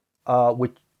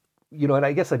 which, and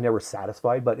I guess I'm never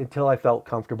satisfied, but until I felt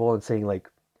comfortable in saying like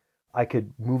I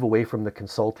could move away from the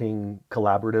consulting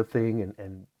collaborative thing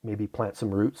and maybe plant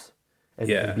some roots and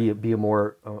Yeah. be a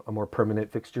more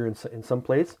permanent fixture in some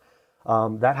place.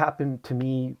 That happened to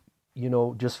me,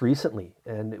 just recently.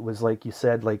 And it was like you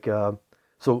said, like,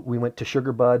 so we went to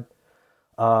Sugar Bud.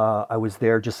 I was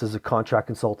there just as a contract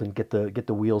consultant, get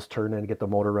the wheels turning and get the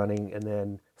motor running. And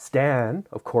then Stan,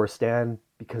 of course,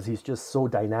 because he's just so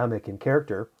dynamic in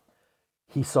character,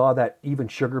 he saw that even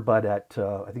Sugar Bud at,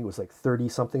 I think it was like 30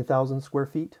 something thousand square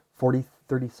feet,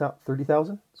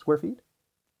 30,000 square feet.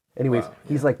 Anyways, Wow.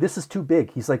 he's Yeah. like, this is too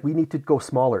big. He's like, we need to go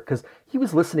smaller. Cause he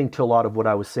was listening to a lot of what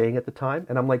I was saying at the time.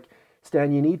 And I'm like,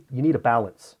 Stan, you need a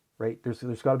balance, right?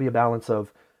 There's gotta be a balance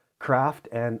of craft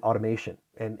and automation.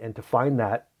 And to find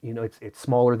that, it's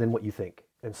smaller than what you think.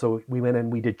 And so we went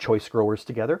and we did choice growers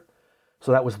together.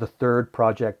 So that was the third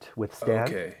project with Stan.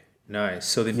 Okay. Nice.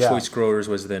 So then Yeah. Choice Growers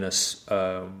was then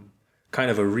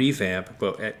kind of a revamp,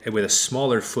 but with a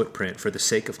smaller footprint for the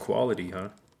sake of quality, huh?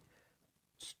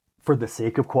 For the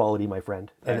sake of quality, my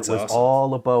friend. And That's it was awesome.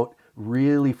 all about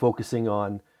really focusing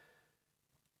on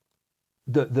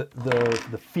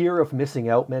the fear of missing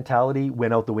out mentality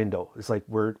went out the window. It's like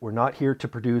we're not here to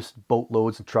produce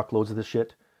boatloads and truckloads of this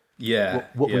shit. Yeah.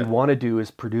 What we Yeah. want to do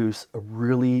is produce a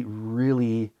really,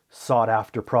 really sought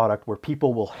after product where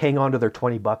people will hang on to their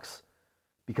 $20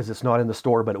 because it's not in the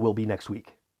store, but it will be next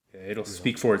week. Yeah, it'll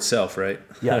speak for itself, right?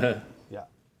 Yeah. Yeah.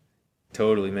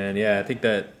 Totally, man. Yeah, I think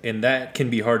that can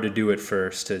be hard to do at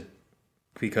first,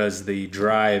 because the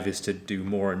drive is to do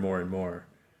more and more and more.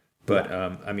 But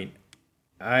I mean,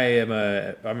 I'm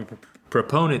a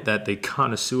proponent that the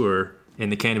connoisseur in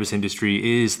the cannabis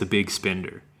industry is the big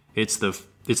spender. It's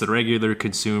the regular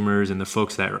consumers and the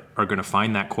folks that are going to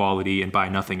find that quality and buy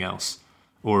nothing else,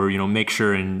 or make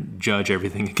sure and judge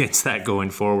everything against that going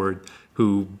forward,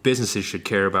 who businesses should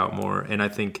care about more. And I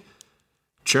think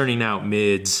churning out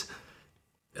mids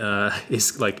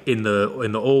is like in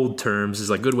the old terms is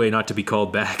like a good way not to be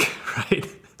called back, right?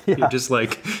 Yeah. You're just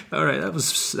like, all right, that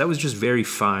was just very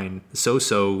fine.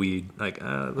 So weed. Like,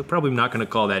 we're probably not going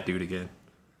to call that dude again.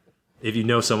 If you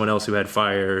know someone else who had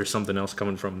fire or something else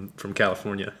coming from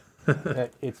California.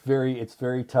 It's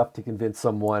very tough to convince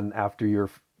someone after your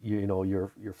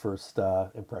first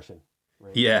impression.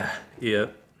 Right? Yeah, yeah.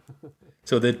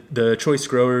 So the choice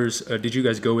growers, did you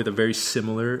guys go with a very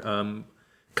similar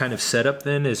kind of setup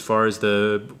then, as far as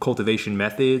the cultivation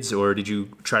methods, or did you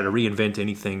try to reinvent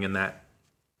anything in that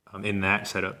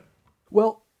setup?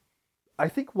 Well, I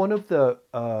think one of the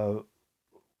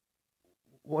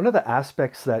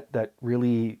aspects that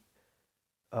really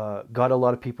got a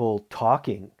lot of people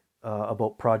talking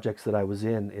about projects that I was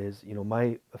in is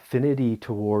my affinity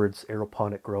towards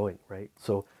aeroponic growing, right?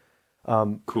 So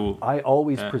Cool. I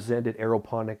always presented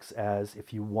aeroponics as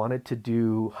if you wanted to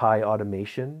do high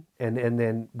automation and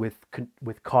then with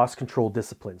cost control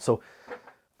discipline. So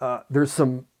there's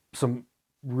some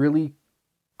really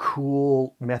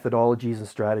cool methodologies and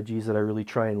strategies that I really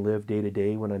try and live day to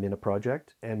day when I'm in a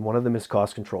project. And one of them is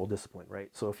cost control discipline, right?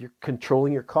 So if you're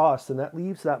controlling your costs, then that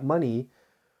leaves that money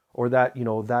or that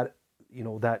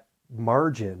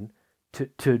margin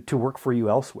to work for you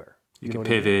elsewhere. You can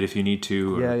pivot if you need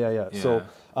to. Yeah. So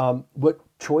what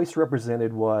choice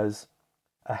represented was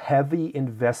a heavy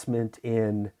investment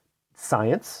in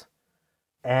science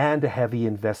and a heavy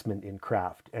investment in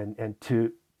craft. And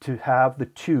to have the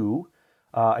two,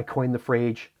 I coined the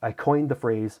phrase,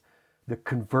 the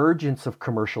convergence of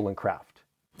commercial and craft.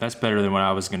 That's better than what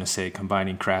I was going to say,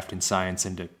 combining craft and science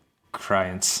into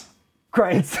cryience.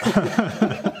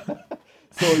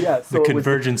 So the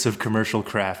convergence of commercial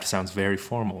craft sounds very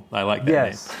formal. I like that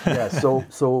yes, name. Yeah.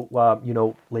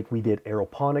 So like we did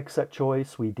aeroponics at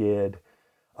Choice. We did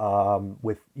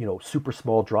with super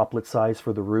small droplet size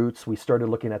for the roots. We started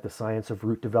looking at the science of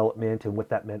root development and what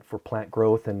that meant for plant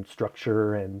growth and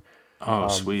structure. And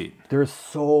Sweet. there's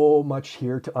so much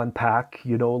here to unpack.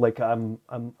 Like I'm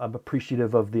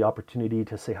appreciative of the opportunity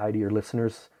to say hi to your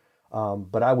listeners.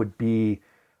 But I would be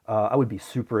I would be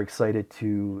super excited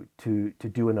to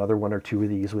do another one or two of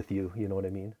these with you. You know what I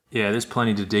mean? Yeah, there's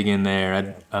plenty to dig in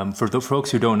there. For the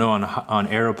folks who don't know on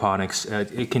aeroponics,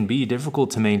 it can be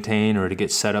difficult to maintain or to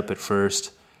get set up at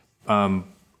first.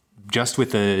 Just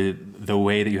with the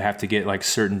way that you have to get like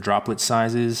certain droplet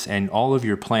sizes, and all of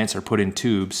your plants are put in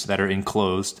tubes that are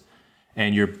enclosed,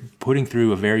 and you're putting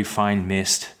through a very fine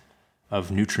mist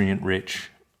of nutrient-rich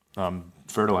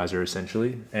fertilizer,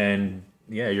 essentially. And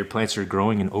yeah, your plants are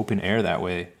growing in open air that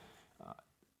way.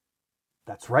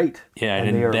 That's right. Yeah,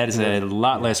 and that is a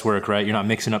lot less work, right? You're not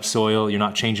mixing up soil. You're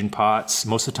not changing pots.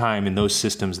 Most of the time in those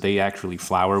systems, they actually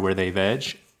flower where they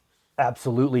veg.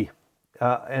 Absolutely.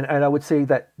 And I would say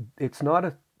that it's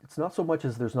not so much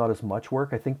as there's not as much work.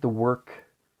 I think the work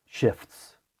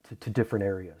shifts to different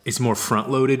areas. It's more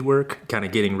front-loaded work, kind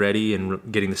of getting ready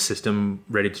and getting the system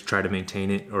ready to try to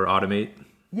maintain it or automate.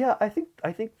 Yeah, I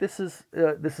think this is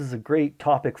a great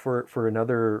topic for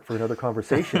another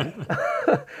conversation.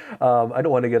 I don't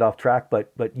want to get off track,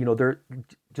 but you know, there,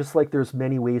 just like there's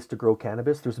many ways to grow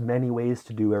cannabis, there's many ways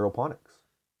to do aeroponics.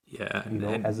 Yeah, you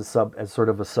know, as sort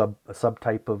of a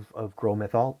subtype of grow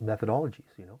methodologies.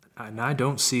 You know, and I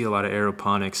don't see a lot of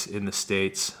aeroponics in the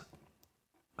States.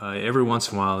 Every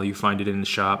once in a while, you find it in the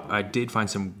shop. I did find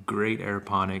some great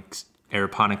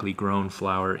aeroponically grown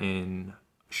flower in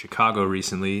Chicago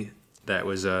recently that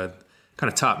was kind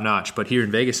of top notch. But here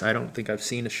in Vegas, I don't think I've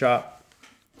seen a shop,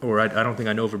 or I don't think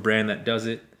I know of a brand that does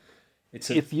it.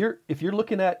 If you're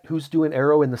looking at who's doing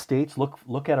aero in the States,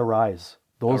 look at Arise.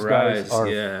 Those guys are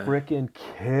freaking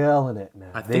killing it, man.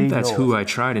 I think that's who I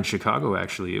tried in Chicago.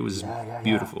 Actually, it was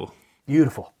beautiful.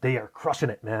 Beautiful. They are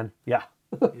crushing it, man. Yeah.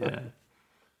 Yeah.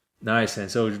 Nice. And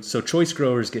so Choice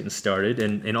Growers getting started,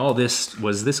 and all this,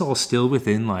 was this all still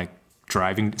within like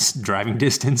driving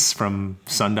distance from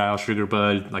Sundial,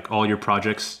 Sugarbud, like all your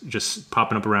projects just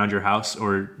popping up around your house,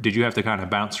 or did you have to kind of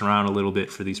bounce around a little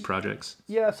bit for these projects?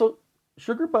 Yeah. So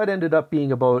Sugarbud ended up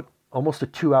being about almost a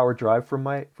 2-hour drive from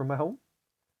my home.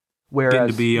 Whereas, getting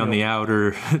to be on the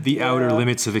outer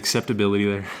limits of acceptability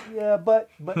there. Yeah, but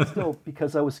still,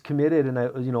 because I was committed, and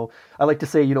I like to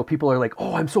say, people are like,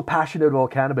 "Oh, I'm so passionate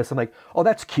about cannabis." I'm like, "Oh,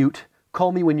 that's cute.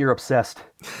 Call me when you're obsessed."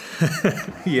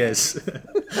 Yes,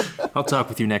 I'll talk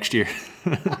with you next year.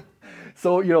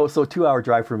 So 2-hour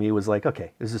drive for me was like,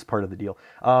 okay, this is part of the deal.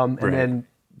 And then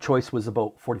Choice was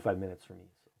about 45 minutes for me.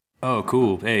 Oh,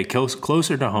 cool. Hey,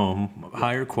 closer to home,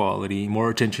 higher quality, more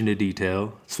attention to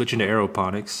detail, switching to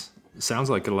aeroponics. Sounds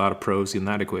like a lot of pros in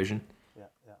that equation.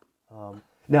 Yeah.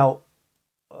 Now,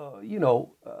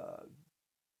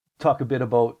 talk a bit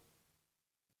about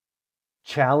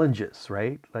challenges,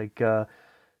 right? Like,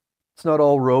 it's not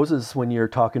all roses when you're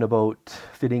talking about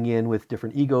fitting in with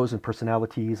different egos and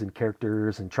personalities and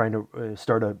characters and trying to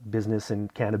start a business in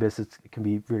cannabis. It can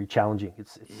be very challenging.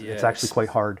 It's actually quite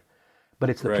hard, but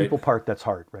it's the people part that's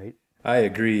hard, right? I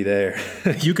agree there.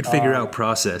 You could figure out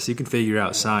process. You can figure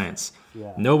out science.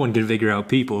 Yeah. No one can figure out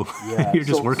people. Yeah. You're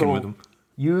just working with them.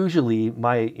 Usually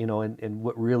and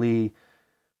what really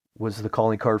was the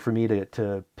calling card for me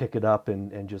to pick it up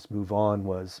and just move on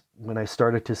was when I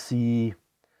started to see,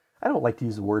 I don't like to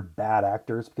use the word bad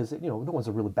actors because, no one's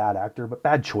a really bad actor, but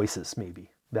bad choices, maybe.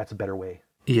 That's a better way.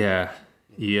 Yeah.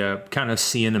 Yeah. Kind of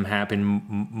seeing them happen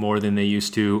more than they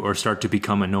used to, or start to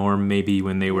become a norm maybe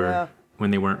when they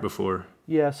weren't before.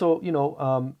 Yeah. So,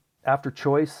 after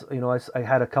Choice, I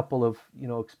had a couple of,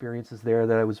 experiences there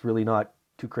that I was really not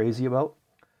too crazy about.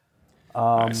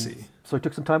 I see. So I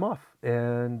took some time off,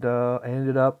 and I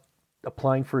ended up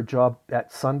applying for a job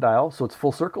at Sundial. So it's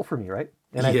full circle for me, right?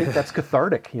 And I think that's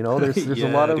cathartic. There's a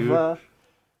lot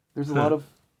of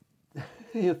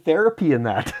therapy in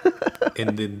that.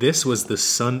 And then this was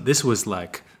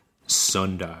like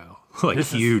Sundial, like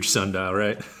huge Sundial,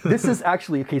 right? This is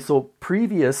actually, okay, so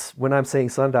previous, when I'm saying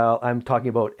Sundial, I'm talking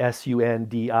about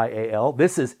Sundial.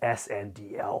 This is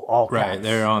SNDL, all caps. Right,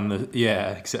 they're on the,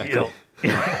 yeah, exactly.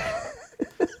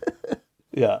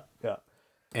 Yeah.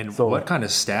 And so, what kind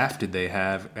of staff did they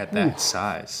have at that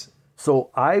size? So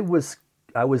I was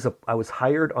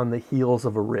hired on the heels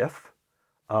of a RIF,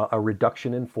 a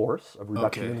reduction in force,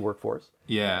 in workforce.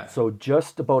 Yeah. So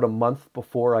just about a month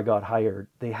before I got hired,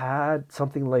 they had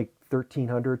something like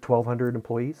 1,300, 1,200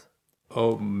 employees.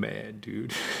 Oh man,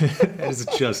 dude, that is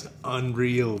just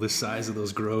unreal. The size of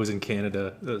those grows in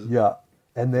Canada. Yeah.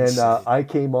 And then I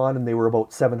came on, and they were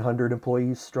about 700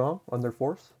 employees strong on their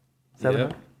force.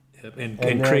 700. Yep. And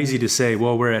then, crazy to say,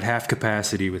 well, we're at half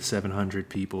capacity with 700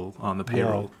 people on the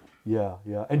payroll. Yeah.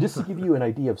 And just to give you an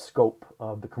idea of scope,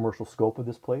 of the commercial scope of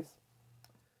this place,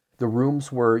 the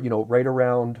rooms were, right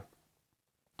around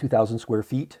 2,000 square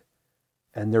feet,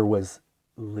 and there was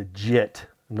legit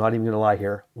I'm not even going to lie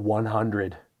here,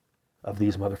 100 of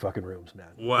these motherfucking rooms, man.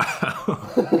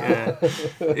 Wow. Yeah.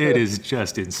 It is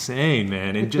just insane,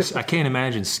 man. And just, I can't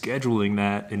imagine scheduling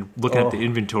that and looking at the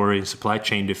inventory and supply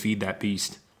chain to feed that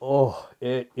beast. Oh,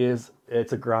 it's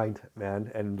a grind,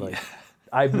 man. And like,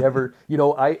 I've never,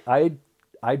 I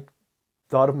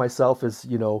thought of myself as,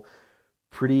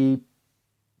 pretty,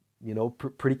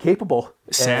 pretty capable.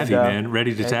 Savvy, man.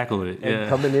 Ready to tackle it. And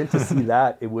coming in to see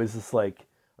that, it was just like,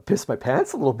 I pissed my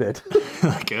pants a little bit.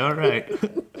 Like, all right.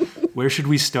 Where should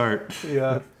we start?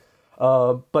 Yeah.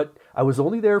 But I was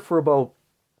only there for about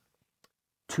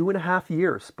 2.5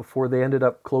 years before they ended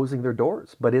up closing their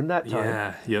doors. But in that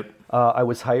time, I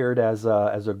was hired as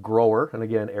a grower, and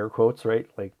again, air quotes, right?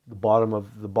 Like the bottom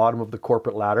of the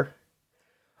corporate ladder.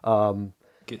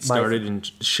 Get started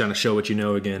and trying to show what you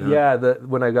know again. Huh? Yeah.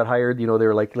 When I got hired, they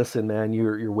were like, "Listen, man,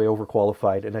 you're way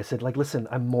overqualified." And I said, like, "Listen,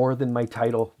 I'm more than my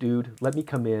title, dude. Let me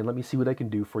come in. Let me see what I can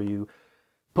do for you.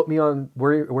 Put me on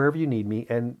wherever you need me."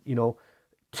 And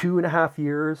 2.5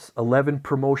 years, 11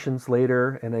 promotions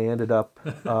later, and I ended up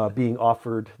being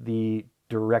offered the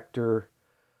director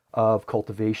of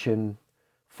cultivation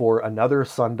for another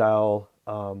sundial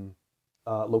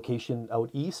location out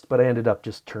east, but I ended up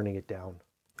just turning it down.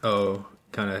 Oh,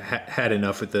 kind of had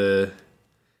enough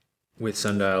with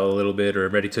sundial a little bit, or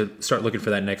ready to start looking for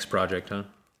that next project, huh?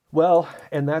 Well,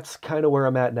 and that's kind of where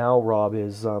I'm at now, Rob.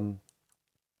 Is I'm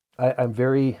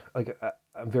very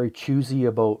choosy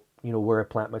about where I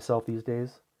plant myself these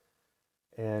days,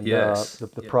 and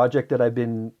the project that I've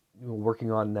been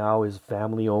working on now is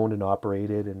family owned and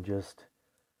operated, and just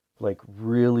like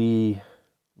really,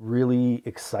 really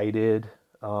excited.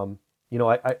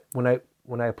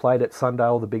 When I applied at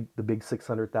Sundial, the big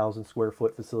 600,000 square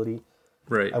foot facility,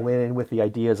 right? I went in with the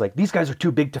idea is like, these guys are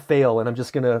too big to fail, and I'm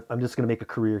just gonna make a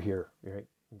career here, right?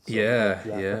 So, yeah.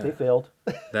 But they failed.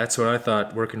 That's what I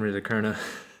thought working with Akerna.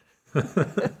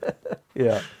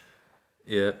 Yeah.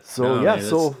 Yeah. So man,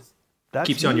 so that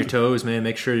keeps you on your toes, man.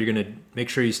 Make sure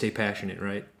you stay passionate,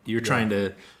 right? You're trying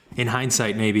to, in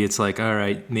hindsight, maybe it's like, all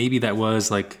right, maybe that was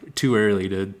like too early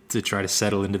to try to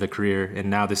settle into the career, and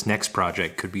now this next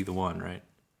project could be the one, right?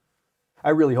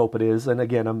 I really hope it is. And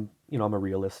again, I'm a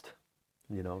realist,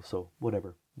 so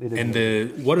whatever.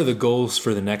 And what are the goals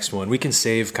for the next one? We can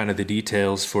save kind of the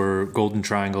details for Golden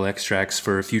Triangle extracts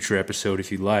for a future episode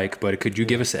if you'd like, but could you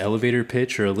give us an elevator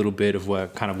pitch or a little bit of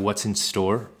what's in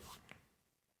store?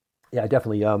 Yeah,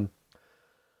 definitely.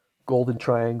 Golden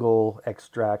Triangle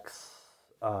extracts,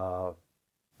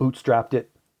 bootstrapped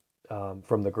it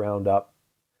from the ground up.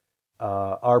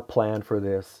 Our plan for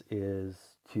this is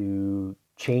to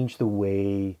change the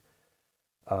way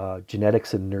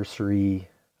genetics and nursery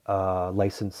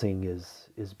licensing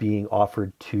is being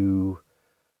offered to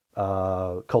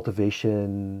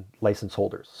cultivation license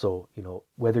holders. So,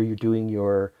 whether you're doing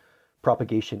your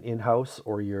propagation in-house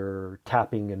or you're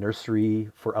tapping a nursery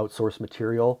for outsourced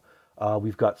material,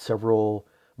 we've got several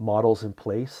models in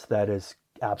place that is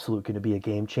absolutely going to be a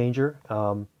game changer.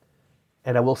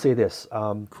 And I will say this.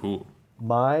 Cool.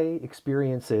 My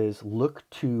experience is look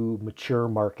to mature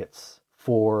markets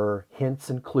for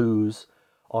hints and clues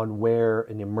on where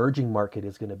an emerging market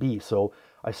is going to be. So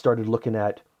I started looking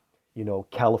at,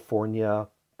 California,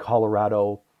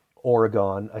 Colorado,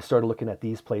 Oregon. I started looking at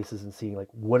these places and seeing like,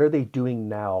 what are they doing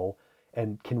now?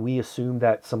 And can we assume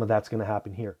that some of that's going to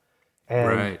happen here?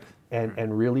 And,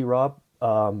 and really, Rob,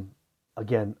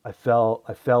 again, I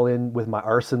fell in with my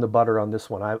arse in the butter on this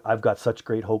one. I've got such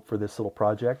great hope for this little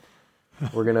project.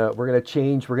 We're gonna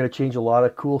change a lot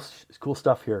of cool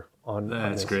stuff here on.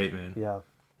 That's great, man. Yeah.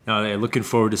 No, yeah, looking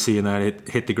forward to seeing that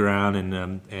hit the ground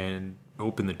and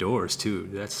open the doors too.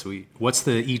 That's sweet. What's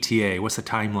the ETA? What's the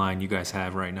timeline you guys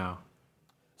have right now?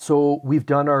 So we've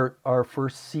done our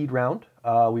first seed round.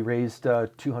 We raised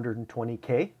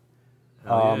 $220K.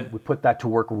 We put that to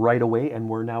work right away, and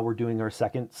we're doing our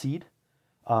second seed.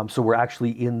 So we're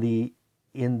actually in the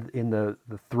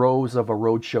throes of a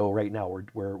roadshow right now.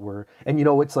 We're and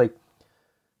it's like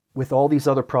with all these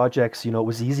other projects, it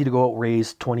was easy to go out and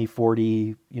raise 20,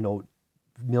 40, $1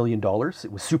 million.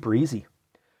 It was super easy.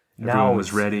 Everyone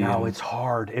was ready. Now it's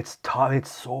hard. It's tough.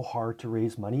 It's so hard to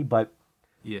raise money, but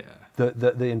yeah,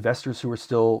 the investors who are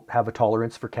still have a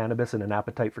tolerance for cannabis and an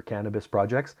appetite for cannabis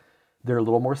projects, they're a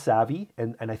little more savvy,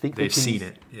 and I think they've seen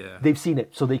it. Yeah, they've seen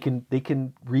it, so they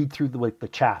can read through the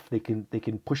chaff. They can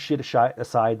push shit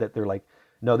aside that they're like,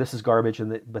 no, this is garbage,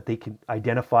 but they can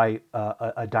identify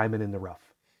a diamond in the rough.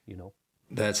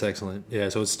 That's excellent. Yeah,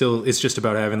 so it's just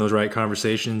about having those right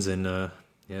conversations, and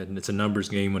and it's a numbers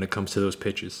game when it comes to those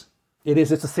pitches. It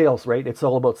is. It's a sales, right? It's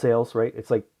all about sales, right?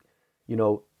 It's like,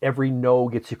 every no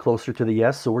gets you closer to the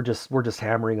yes. So we're just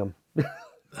hammering them.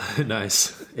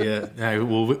 Nice. Yeah.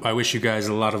 I wish you guys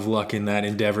a lot of luck in that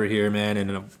endeavor here, man.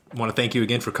 And I want to thank you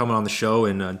again for coming on the show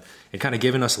and kind of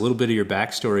giving us a little bit of your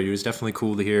backstory. It was definitely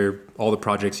cool to hear all the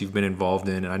projects you've been involved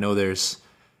in. And I know there's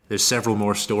several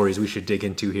more stories we should dig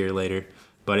into here later.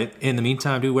 But in the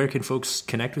meantime, dude, where can folks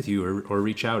connect with you or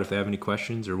reach out if they have any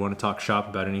questions or want to talk shop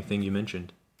about anything you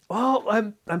mentioned? Well,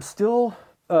 I'm still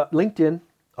LinkedIn,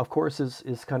 of course,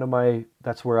 is kind of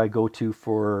that's where I go to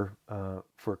for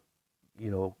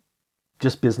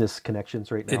just business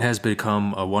connections right now. It has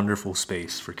become a wonderful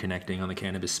space for connecting on the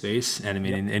cannabis space. And I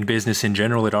mean, in business in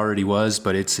general, it already was,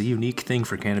 but it's a unique thing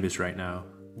for cannabis right now.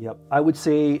 Yep. I would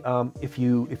say if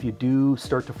you do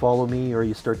start to follow me or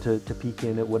you start to peek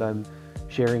in at what I'm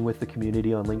sharing with the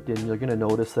community on LinkedIn, you're going to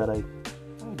notice that I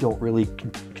don't really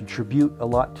contribute a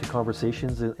lot to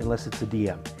conversations unless it's a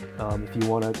DM. If you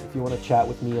want to chat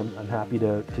with me, I'm happy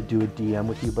to do a DM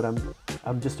with you, but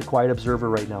I'm just a quiet observer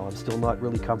right now. I'm still not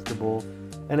really comfortable.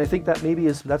 And I think that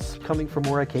that's coming from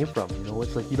where I came from.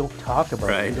 It's like you don't talk about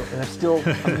it. And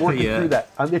I'm working through that.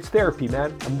 It's therapy,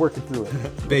 man. I'm working through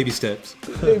it. Baby steps.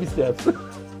 Baby steps.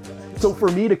 So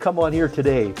for me to come on here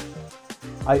today,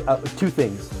 I two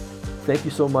things. Thank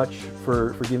you so much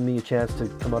for giving me a chance to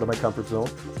come out of my comfort zone.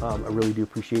 I really do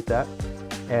appreciate that.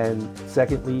 And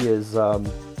secondly is, damn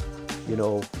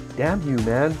you,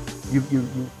 man. You're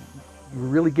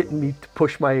really getting me to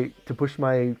push my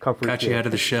comfort. Got you out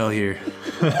of the shell here.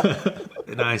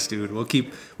 Nice, dude. We'll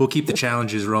keep the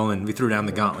challenges rolling. We threw down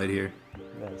the gauntlet here.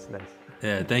 Nice.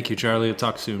 Yeah, thank you, Charlie. We'll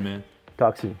talk soon, man.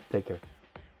 Talk soon. Take care.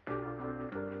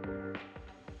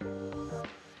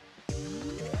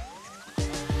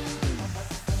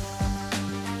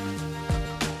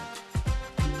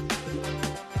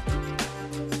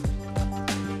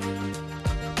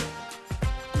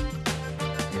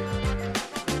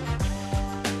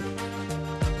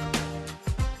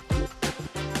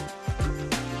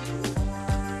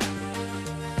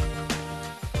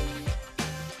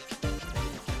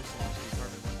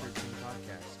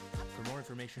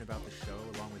 Information about the show,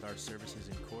 along with our services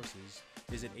and courses,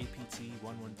 visit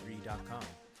apt113.com.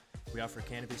 We offer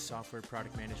cannabis software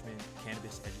product management,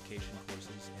 cannabis education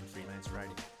courses, and freelance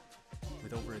writing.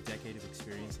 With over a decade of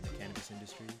experience in the cannabis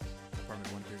industry,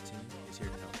 Apartment 113 is here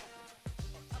to help.